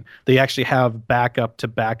doing. They actually have backup to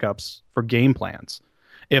backups for game plans.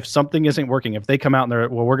 If something isn't working, if they come out and they're,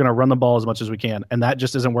 we're going to run the ball as much as we can, and that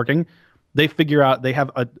just isn't working, they figure out they have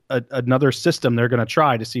another system they're going to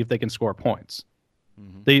try to see if they can score points.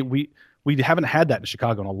 Mm-hmm. We haven't had that in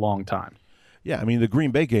Chicago in a long time. Yeah, I mean, the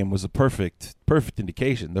Green Bay game was a perfect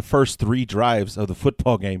indication. The first 3 drives of the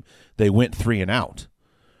football game, they went 3 and out.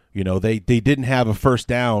 They didn't have a first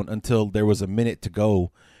down until there was a minute to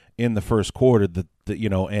go in the first quarter.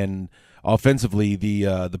 And offensively,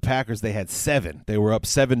 the Packers, they had 7. They were up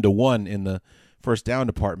 7-1 in the first down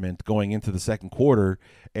department going into the second quarter,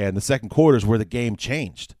 and the second quarter is where the game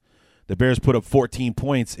changed. The Bears put up 14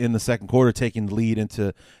 points in the second quarter, taking the lead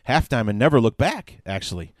into halftime, and never looked back,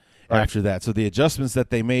 actually. After that, so the adjustments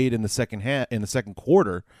that they made in the second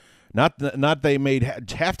quarter, not they made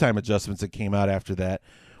halftime adjustments that came out after that,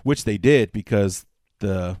 which they did because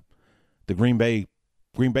the Green Bay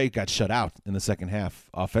got shut out in the second half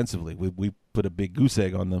offensively. We put a big goose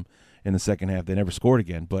egg on them in the second half. They never scored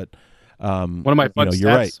again. But one of my fun stats,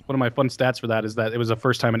 you're right. One of my fun stats for that is that it was the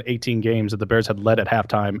first time in 18 games that the Bears had led at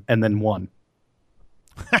halftime and then won.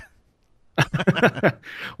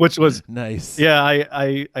 Which was nice. Yeah,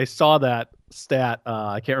 I saw that stat.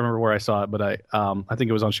 I can't remember where I saw it, but I think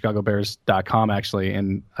it was on ChicagoBears.com actually,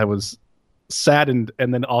 and I was sad and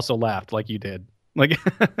then also laughed like you did. Like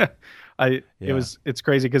it's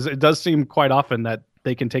crazy because it does seem quite often that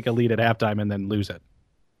they can take a lead at halftime and then lose it.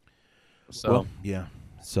 So well, yeah.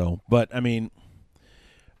 So, but I mean,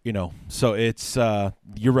 so it's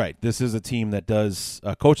you're right. This is a team that does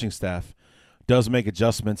coaching staff. Does make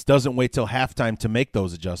adjustments, doesn't wait till halftime to make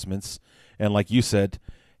those adjustments, and like you said,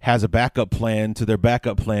 has a backup plan to their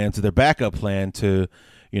backup plan to their backup plan to,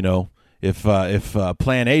 if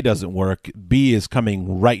plan A doesn't work, B is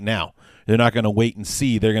coming right now. They're not going to wait and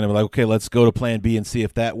see. They're going to be like, okay, let's go to plan B and see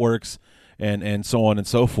if that works, and so on and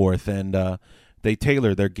so forth. And they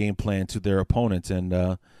tailor their game plan to their opponents,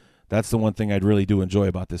 and that's the one thing I'd really do enjoy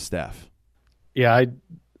about this staff. Yeah,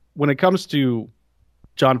 when it comes to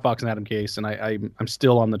John Fox and Adam Gase, and I'm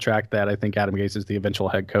still on the track that I think Adam Gase is the eventual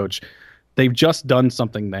head coach. They've just done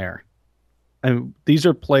something there. And these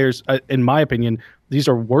are players, in my opinion, these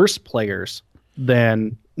are worse players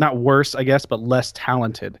than, not worse, I guess, but less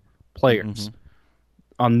talented players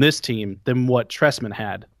on this team than what Trestman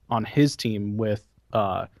had on his team with,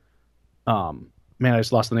 man, I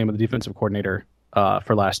just lost the name of the defensive coordinator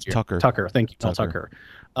for last year. Tucker. Thank you, Tucker.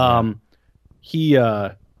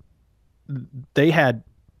 They had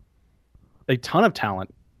a ton of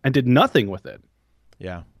talent and did nothing with it.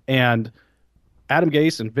 Yeah. And Adam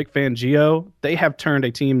Gase and Vic Fangio, they have turned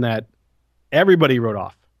a team that everybody wrote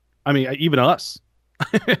off. I mean, even us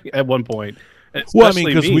at one point. Well, I mean,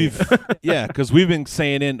 because we've been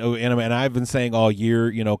saying and I've been saying all year,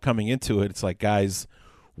 you know, coming into it, it's like, guys,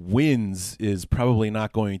 wins is probably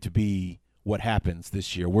not going to be what happens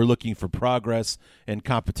this year. We're looking for progress and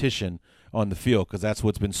competition on the field, because that's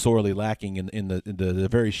what's been sorely lacking in the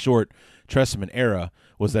very short Trestman era,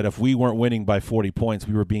 was that if we weren't winning by 40 points,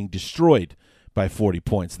 we were being destroyed by 40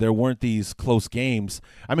 points. There weren't these close games.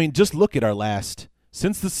 I mean, just look at our last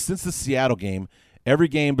since the Seattle game. Every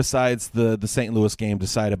game besides the St. Louis game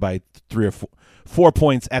decided by 3 or 4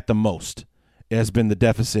 points at the most. It has been the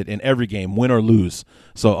deficit in every game, win or lose.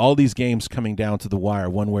 So all these games coming down to the wire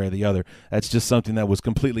one way or the other, that's just something that was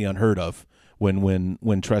completely unheard of when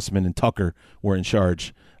Trestman and Tucker were in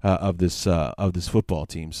charge of this football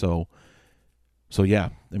team. So yeah,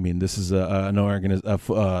 I mean, this is a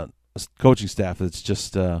coaching staff that's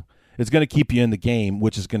just it's going to keep you in the game,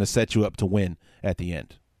 which is going to set you up to win at the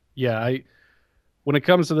end. Yeah, when it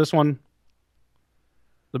comes to this one,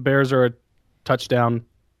 the Bears are a touchdown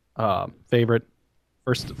favorite.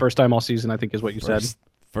 First time all season, I think, is what you said.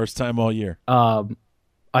 First time all year.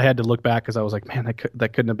 I had to look back because I was like, man,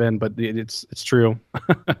 that couldn't have been, but it's true.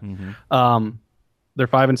 They're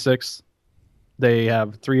 5-6. They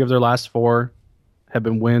have 3 of their last 4 have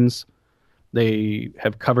been wins. They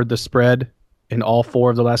have covered the spread in all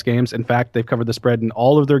 4 of the last games. In fact, they've covered the spread in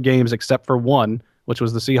all of their games except for one, which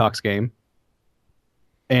was the Seahawks game.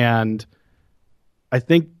 And I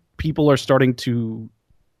think people are starting to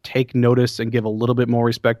take notice and give a little bit more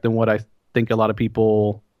respect than what I think a lot of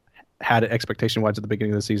people had expectation-wise at the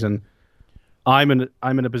beginning of the season. I'm in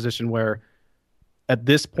a position where, at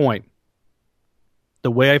this point, the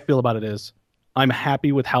way I feel about it is, I'm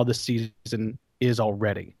happy with how the season is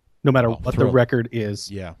already, no matter what the record is.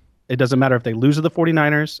 Yeah. It doesn't matter if they lose to the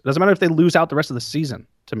 49ers. It doesn't matter if they lose out the rest of the season,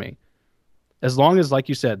 to me. As long as, like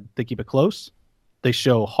you said, they keep it close, they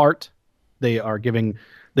show heart, they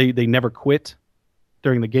never quit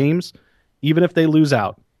during the games. Even if they lose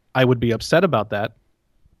out, I would be upset about that,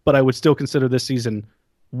 but I would still consider this season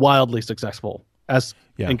wildly successful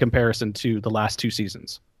in comparison to the last 2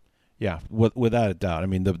 seasons. Yeah, without a doubt. I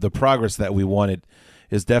mean, the progress that we wanted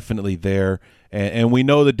is definitely there, and we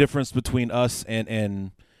know the difference between us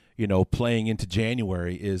and you know, playing into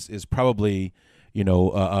January is probably, you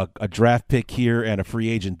know, a draft pick here and a free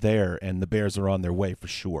agent there, and the Bears are on their way for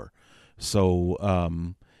sure. So,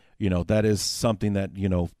 you know, that is something that, you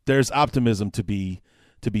know, there's optimism to be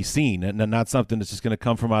seen, and not something that's just going to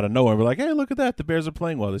come from out of nowhere. We're like, hey, look at that, the Bears are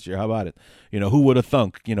playing well this year. How about it? You know, who would have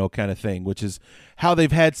thunk? You know, kind of thing. Which is how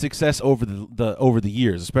they've had success over the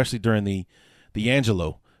years, especially during the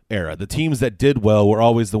Angelo era. The teams that did well were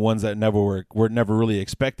always the ones that were never really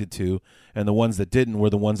expected to, and the ones that didn't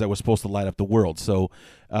were the ones that were supposed to light up the world. So,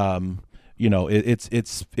 you know,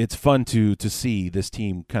 it's fun to see this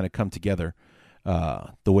team kind of come together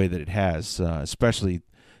the way that it has, especially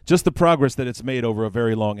just the progress that it's made over a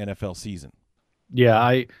very long NFL season. Yeah,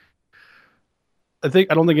 I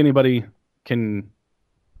don't think anybody can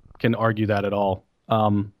argue that at all.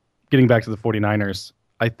 Getting back to the 49ers,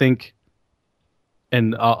 I think,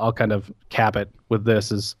 and I'll kind of cap it with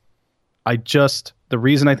this, is the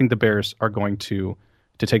reason I think the Bears are going to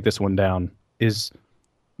take this one down is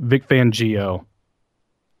Vic Fangio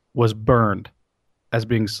was burned as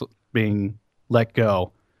being let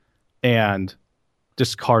go and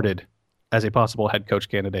discarded as a possible head coach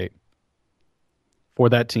candidate for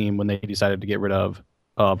that team when they decided to get rid of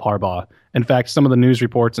Harbaugh. In fact, some of the news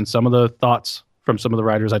reports and some of the thoughts from some of the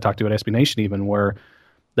writers I talked to at SB Nation even were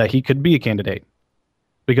that he could be a candidate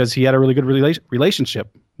because he had a really good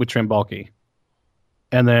relationship with Trent Baalke.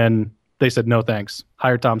 And then they said, no thanks.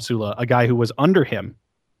 Hire Tom Sula, a guy who was under him.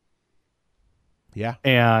 Yeah.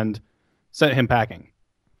 And sent him packing.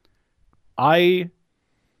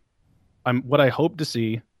 What I hope to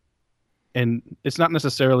see and it's not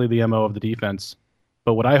necessarily the MO of the defense,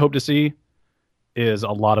 but what I hope to see is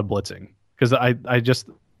a lot of blitzing, because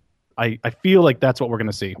I feel like that's what we're going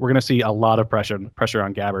to see. We're going to see a lot of pressure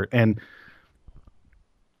on Gabbert, and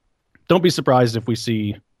don't be surprised if we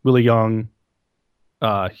see Willie Young,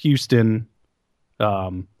 Houston,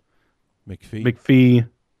 McPhee,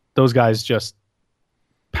 those guys just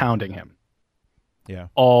pounding him. Yeah.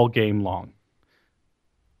 All game long.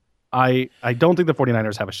 I don't think the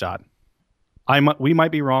 49ers have a shot. We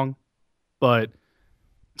might be wrong, but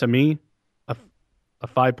to me, a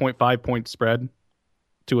 5.5 point spread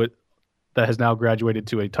to it that has now graduated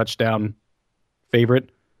to a touchdown favorite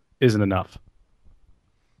isn't enough.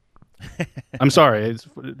 I'm sorry. It's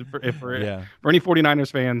for any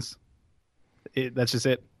 49ers fans, that's just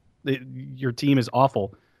it. Your team is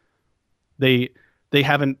awful. They've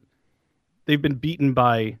been beaten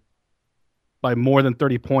by more than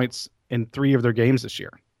 30 points in 3 of their games this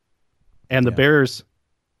year. And the Bears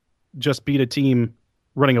just beat a team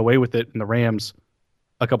running away with it in the Rams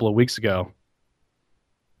a couple of weeks ago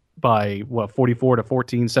by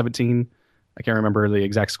 44-14, 17. I can't remember the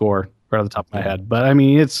exact score right off the top of my head, but I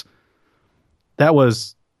mean, this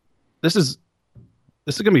is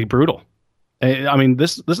going to be brutal. I mean,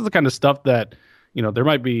 this is the kind of stuff that, there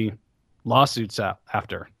might be lawsuits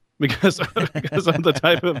after because of the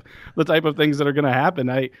type of things that are going to happen.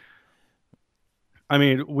 I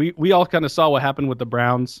mean, we all kind of saw what happened with the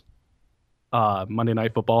Browns Monday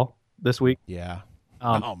Night Football this week. Yeah.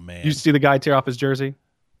 Oh man. You see the guy tear off his jersey?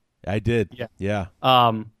 I did. Yeah.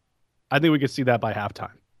 I think we could see that by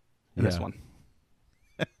halftime in this one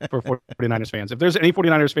for 49ers fans. If there's any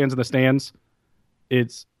 49ers fans in the stands,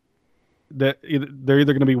 it's that they're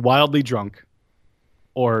either going to be wildly drunk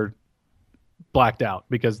or blacked out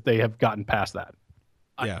because they have gotten past that.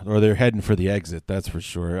 Yeah, or they're heading for the exit. That's for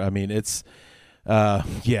sure. I mean, it's I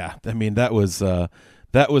mean, that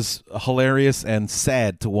was hilarious and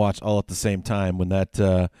sad to watch all at the same time when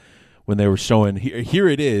they were showing here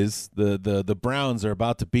it is, the Browns are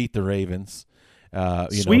about to beat the Ravens.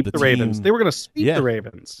 Sweep the Ravens. They were going to sweep the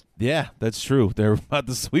Ravens. Yeah, that's true. They're about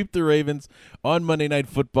to sweep the Ravens on Monday Night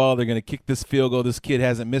Football. They're going to kick this field goal. This kid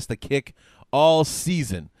hasn't missed a kick all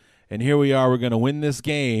season. And here we are. We're going to win this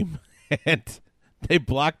game. And they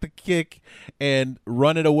block the kick and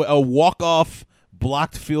run it away. A walk-off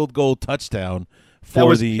blocked field goal touchdown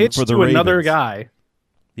for the Ravens. To another guy.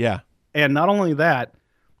 Yeah. And not only that,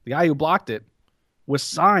 the guy who blocked it was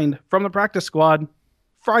signed from the practice squad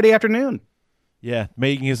Friday afternoon. Yeah,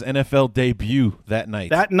 making his NFL debut that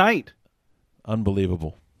night.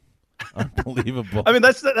 Unbelievable. Unbelievable. I mean,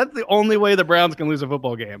 that's the only way the Browns can lose a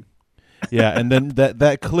football game. Yeah, and then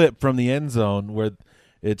that clip from the end zone where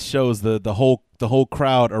it shows the whole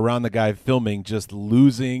crowd around the guy filming just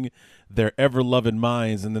losing their ever-loving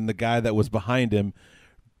minds, and then the guy that was behind him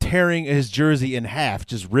tearing his jersey in half,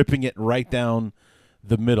 just ripping it right down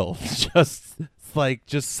the middle. Just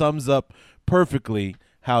sums up perfectly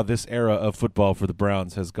how this era of football for the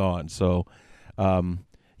Browns has gone. So,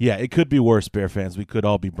 it could be worse, Bear fans. We could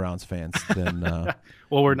all be Browns fans. Then,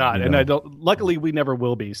 well, we're not, and I don't. Luckily, we never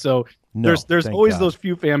will be. So there's always those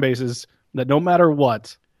few fan bases that, no matter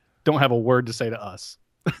what, don't have a word to say to us.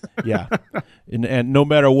 Yeah, and no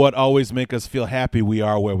matter what, always make us feel happy we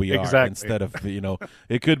are where we are. Exactly. Instead of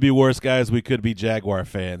it could be worse, guys. We could be Jaguar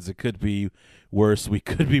fans. It could be worse. We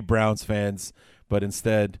could be Browns fans, but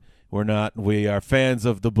instead. We're not. We are fans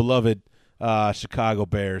of the beloved Chicago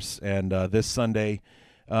Bears. And this Sunday,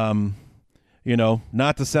 not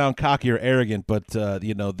to sound cocky or arrogant, but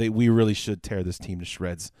we really should tear this team to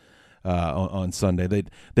shreds on Sunday.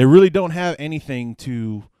 They really don't have anything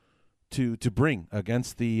to bring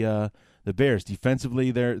against the Bears.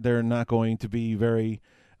 Defensively, they're not going to be very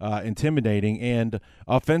intimidating, and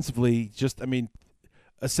offensively,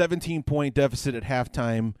 a 17-point deficit at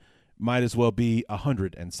halftime might as well be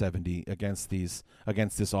 170 against this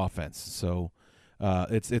offense. So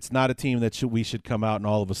it's not a team that we should come out and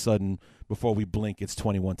all of a sudden before we blink it's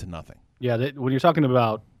 21-0. Yeah, when you're talking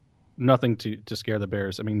about nothing to scare the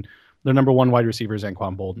Bears, I mean their number one wide receiver is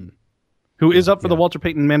Anquan Boldin, who is up for the Walter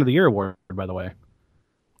Payton Man of the Year award, by the way.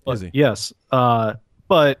 Is he? Yes,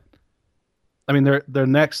 but I mean their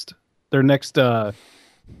next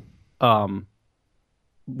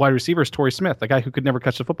wide receiver is Torrey Smith, the guy who could never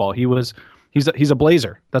catch the football. He's a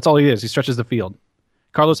blazer. That's all he is. He stretches the field.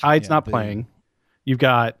 Carlos Hyde's not playing. You've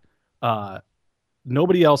got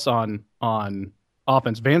nobody else on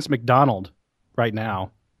offense. Vance McDonald right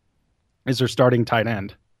now is their starting tight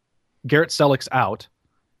end. Garrett Selleck's out.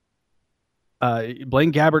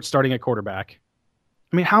 Blaine Gabbert starting at quarterback.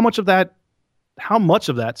 I mean, how much of that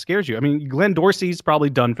scares you? I mean, Glenn Dorsey's probably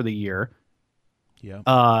done for the year.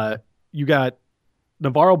 Yeah. You got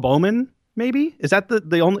Navarro Bowman, maybe? Is that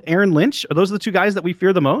the only Aaron Lynch? Are those the two guys that we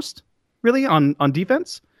fear the most, really, on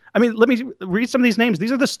defense? I mean, let me read some of these names.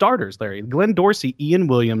 These are the starters, Larry. Glenn Dorsey, Ian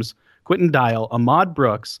Williams, Quentin Dial, Ahmad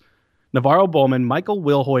Brooks, Navarro Bowman, Michael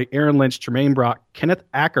Wilhoit, Aaron Lynch, Tremaine Brock, Kenneth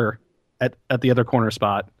Acker at the other corner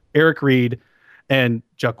spot, Eric Reed, and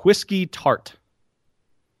Jaquiski Tart.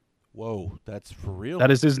 Whoa, that's for real?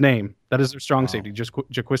 That is his name. That is their strong safety, just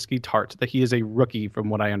Jaquiski Tart. That he is a rookie, from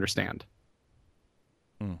what I understand.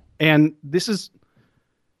 And this is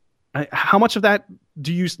how much of that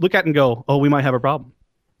do you look at and go, "Oh, we might have a problem"?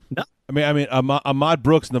 No. I mean, Ahmad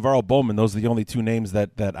Brooks, Navarro Bowman. Those are the only two names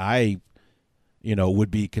that I,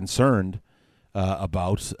 would be concerned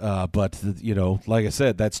about. But like I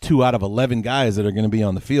said, that's 2 out of 11 guys that are going to be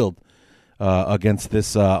on the field against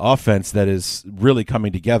this offense that is really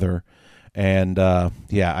coming together. And I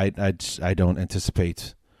don't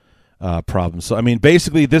anticipate problems. So I mean,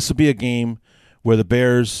 basically, this will be a game where the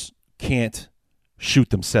Bears can't shoot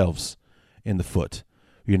themselves in the foot.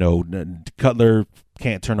 Cutler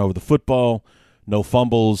can't turn over the football, no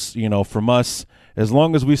fumbles, from us. As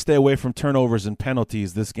long as we stay away from turnovers and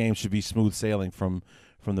penalties, this game should be smooth sailing from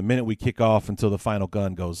the minute we kick off until the final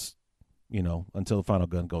gun goes,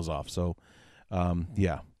 off. So,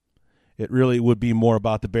 it really would be more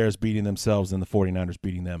about the Bears beating themselves than the 49ers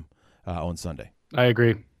beating them on Sunday. I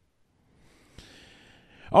agree.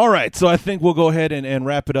 All right, so I think we'll go ahead and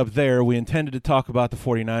wrap it up there. We intended to talk about the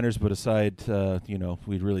 49ers, but aside,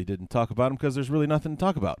 we really didn't talk about them because there's really nothing to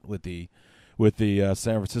talk about with the San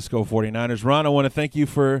Francisco 49ers. Ron, I want to thank you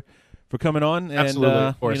for coming on. Absolutely, and,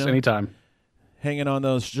 of course, anytime. Hanging on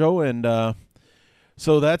those show, and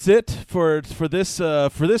so that's it for this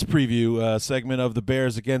preview segment of the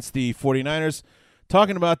Bears against the 49ers.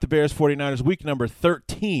 Talking about the Bears 49ers week number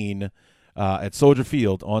 13 at Soldier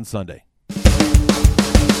Field on Sunday.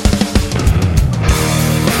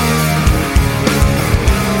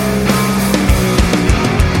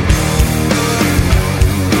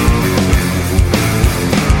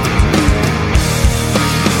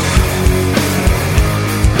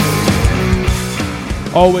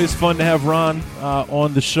 Always fun to have Ron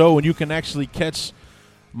on the show, and you can actually catch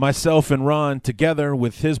myself and Ron together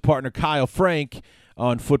with his partner Kyle Frank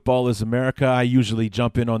on Football is America. I usually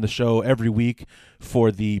jump in on the show every week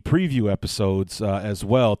for the preview episodes as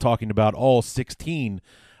well, talking about all 16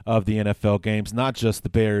 of the NFL games, not just the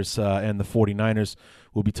Bears and the 49ers.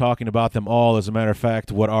 We'll be talking about them all. As a matter of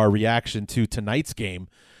fact, what our reaction to tonight's game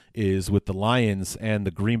is with the Lions and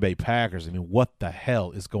the Green Bay Packers. I mean, what the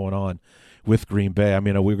hell is going on with Green Bay? I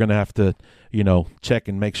mean, we're going to have to, check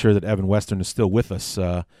and make sure that Evan Western is still with us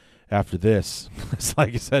after this. It's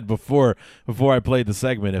like you said before I played the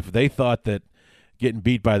segment, if they thought that getting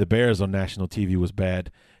beat by the Bears on national TV was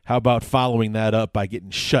bad, how about following that up by getting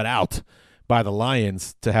shut out by the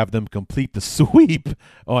Lions to have them complete the sweep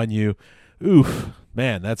on you? Oof,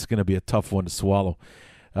 man, that's going to be a tough one to swallow.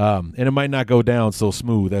 And it might not go down so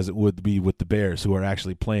smooth as it would be with the Bears, who are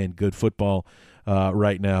actually playing good football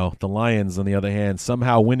right now. The Lions, on the other hand,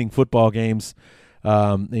 somehow winning football games,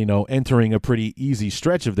 entering a pretty easy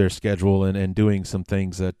stretch of their schedule and doing some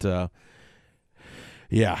things that, for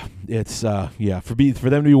them to be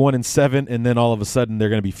 1-7, and then all of a sudden they're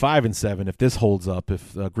going to be 5-7 if this holds up.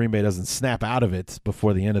 If Green Bay doesn't snap out of it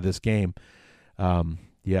before the end of this game,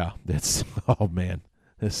 that's oh man,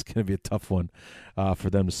 this is going to be a tough one for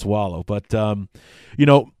them to swallow. But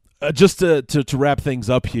just to wrap things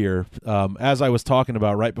up here, as I was talking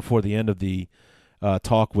about right before the end of the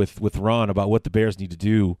talk with Ron about what the Bears need to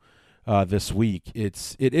do this week,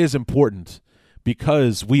 it is important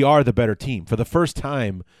because we are the better team. For the first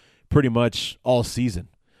time pretty much all season,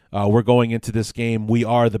 we're going into this game, we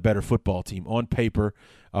are the better football team. On paper,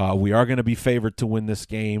 we are going to be favored to win this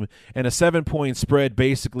game, and a 7-point spread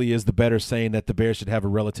basically is the better saying that the Bears should have a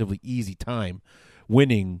relatively easy time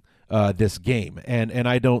winning this game, and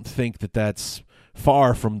I don't think that that's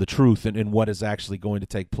far from the truth in what is actually going to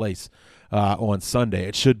take place on Sunday.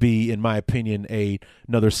 It should be, in my opinion,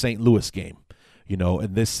 another St. Louis game,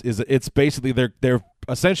 and it's basically they're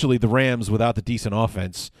essentially the Rams without the decent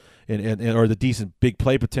offense and or the decent big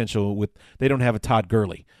play potential. They don't have a Todd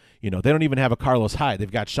Gurley. They don't even have a Carlos Hyde. They've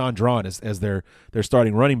got Sean Drawn as their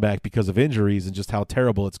starting running back because of injuries and just how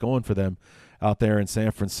terrible it's going for them out there in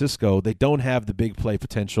San Francisco. They don't have the big play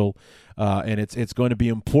potential, and it's going to be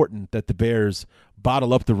important that the Bears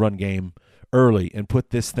bottle up the run game early and put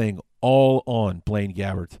this thing all on Blaine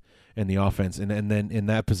Gabbert and the offense. And then in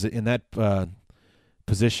that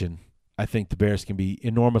position, I think the Bears can be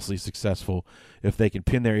enormously successful if they can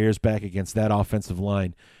pin their ears back against that offensive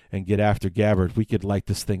line and get after Gabbert, we could light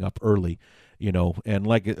this thing up early, And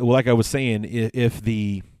like I was saying,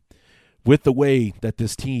 with the way that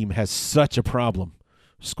this team has such a problem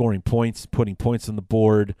scoring points, putting points on the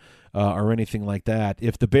board, or anything like that,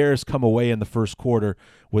 if the Bears come away in the first quarter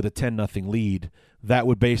with a 10-0 lead, that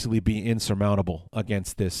would basically be insurmountable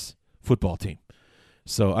against this football team.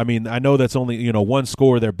 So, I mean, I know that's only, one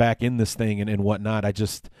score, they're back in this thing and whatnot.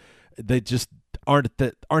 They just aren't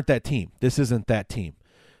that team. This isn't that team.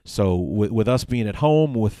 So with us being at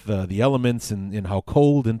home, with the elements and how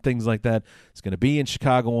cold and things like that, it's going to be in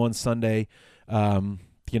Chicago on Sunday.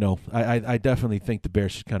 I definitely think the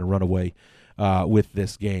Bears should kind of run away with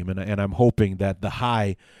this game, and I'm hoping that the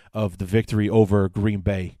high of the victory over Green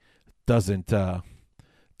Bay doesn't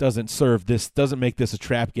make this a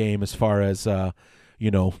trap game as far as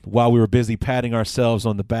while we were busy patting ourselves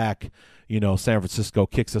on the back, San Francisco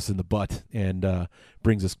kicks us in the butt and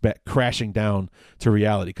brings us back crashing down to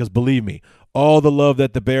reality. Because believe me, all the love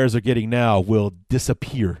that the Bears are getting now will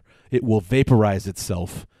disappear. It will vaporize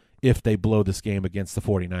itself if they blow this game against the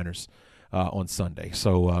 49ers on Sunday.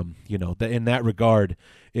 So, in that regard,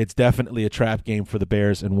 it's definitely a trap game for the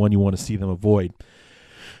Bears and one you want to see them avoid.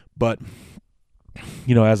 But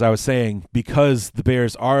as I was saying, because the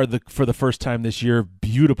Bears are, for the first time this year,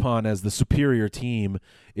 viewed upon as the superior team,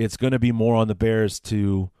 it's going to be more on the Bears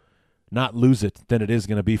to not lose it than it is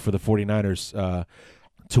going to be for the 49ers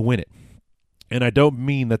to win it. And I don't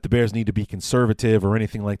mean that the Bears need to be conservative or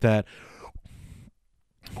anything like that.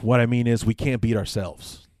 What I mean is we can't beat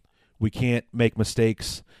ourselves. We can't make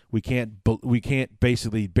mistakes. We can't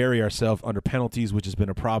basically bury ourselves under penalties, which has been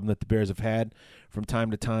a problem that the Bears have had from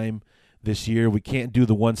time to time this year. We can't do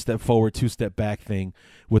the one step forward, two step back thing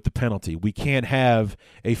with the penalty. We can't have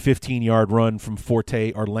a 15-yard run from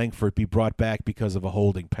Forte or Langford be brought back because of a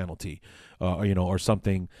holding penalty, or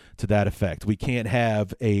something to that effect. We can't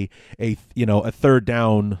have a third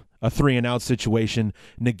down, a 3-and-out situation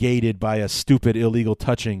negated by a stupid illegal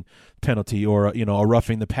touching penalty or a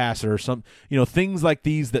roughing the passer or some things like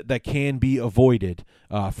these that can be avoided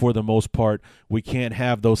for the most part. We can't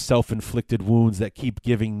have those self-inflicted wounds that keep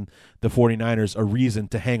giving the 49ers a reason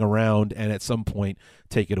to hang around and at some point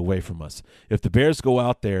take it away from us. If the Bears go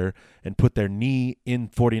out there and put their knee in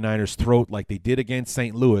 49ers' throat like they did against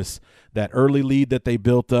St. Louis, that early lead that they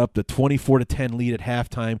built up, the 24-10 lead at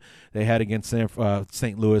halftime they had against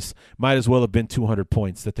St. Louis, might as well have been 200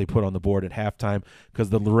 points that they put on the board at halftime, because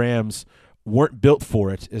the Rams weren't built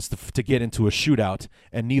for it, is to get into a shootout,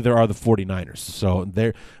 and neither are the 49ers. So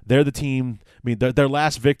they're the team. I mean, their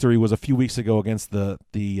last victory was a few weeks ago against the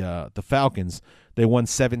Falcons. They won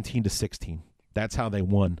 17-16. That's how they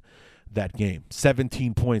won that game.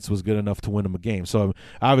 17 points was good enough to win them a game. So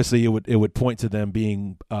obviously it would point to them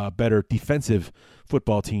being a better defensive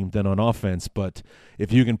football team than on offense. But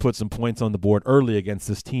if you can put some points on the board early against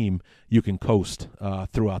this team, you can coast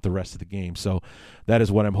throughout the rest of the game. So that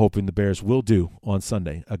is what I'm hoping the Bears will do on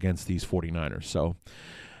Sunday against these 49ers. So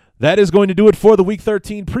that is going to do it for the Week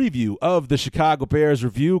 13 preview of the Chicago Bears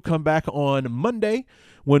Review. Come back on Monday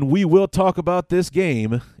when we will talk about this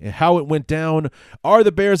game and how it went down. Are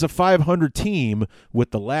the Bears a 500 team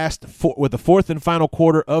with the fourth and final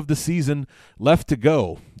quarter of the season left to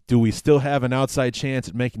go? Do we still have an outside chance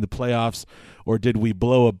at making the playoffs, or did we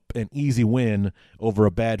blow an easy win over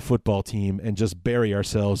a bad football team and just bury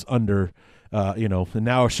ourselves under and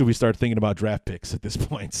now should we start thinking about draft picks at this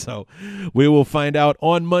point? So we will find out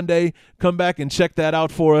on Monday. Come back and check that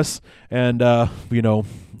out for us. And,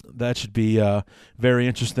 that should be very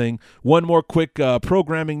interesting. One more quick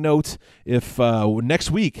programming note. If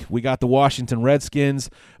next week we got the Washington Redskins,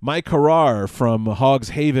 Mike Harrar from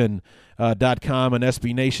hogshaven.com and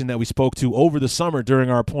SB Nation that we spoke to over the summer during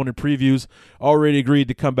our opponent previews already agreed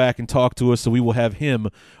to come back and talk to us, so we will have him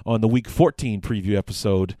on the Week 14 preview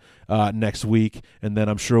episode next week, and then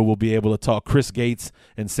I'm sure we'll be able to talk Chris Gates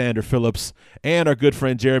and Sander Phillips and our good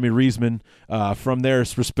friend Jeremy Reisman from their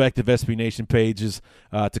respective SB Nation pages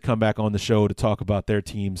to come back on the show to talk about their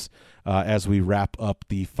teams as we wrap up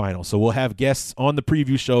the final. So we'll have guests on the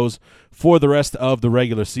preview shows for the rest of the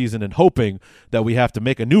regular season, and hoping that we have to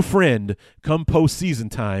make a new friend come postseason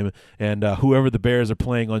time, and whoever the Bears are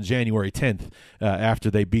playing on January 10th after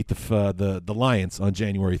they beat the Lions on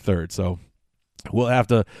January 3rd. So we'll have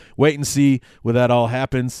to wait and see when that all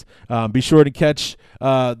happens. Be sure to catch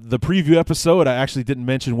the preview episode. I actually didn't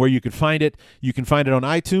mention where you could find it. You can find it on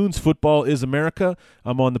iTunes, Football is America.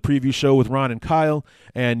 I'm on the preview show with Ron and Kyle.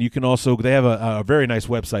 And you can also, they have a very nice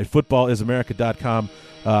website, footballisamerica.com,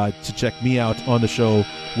 to check me out on the show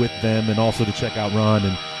with them, and also to check out Ron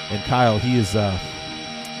and Kyle. He is,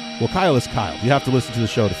 Kyle is Kyle. You have to listen to the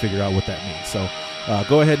show to figure out what that means. So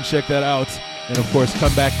Go ahead and check that out. And, of course,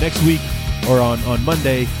 come back next week or on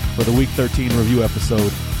Monday for the Week 13 review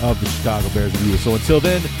episode of the Chicago Bears Review. So until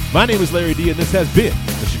then, my name is Larry D, and this has been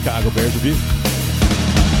the Chicago Bears Review.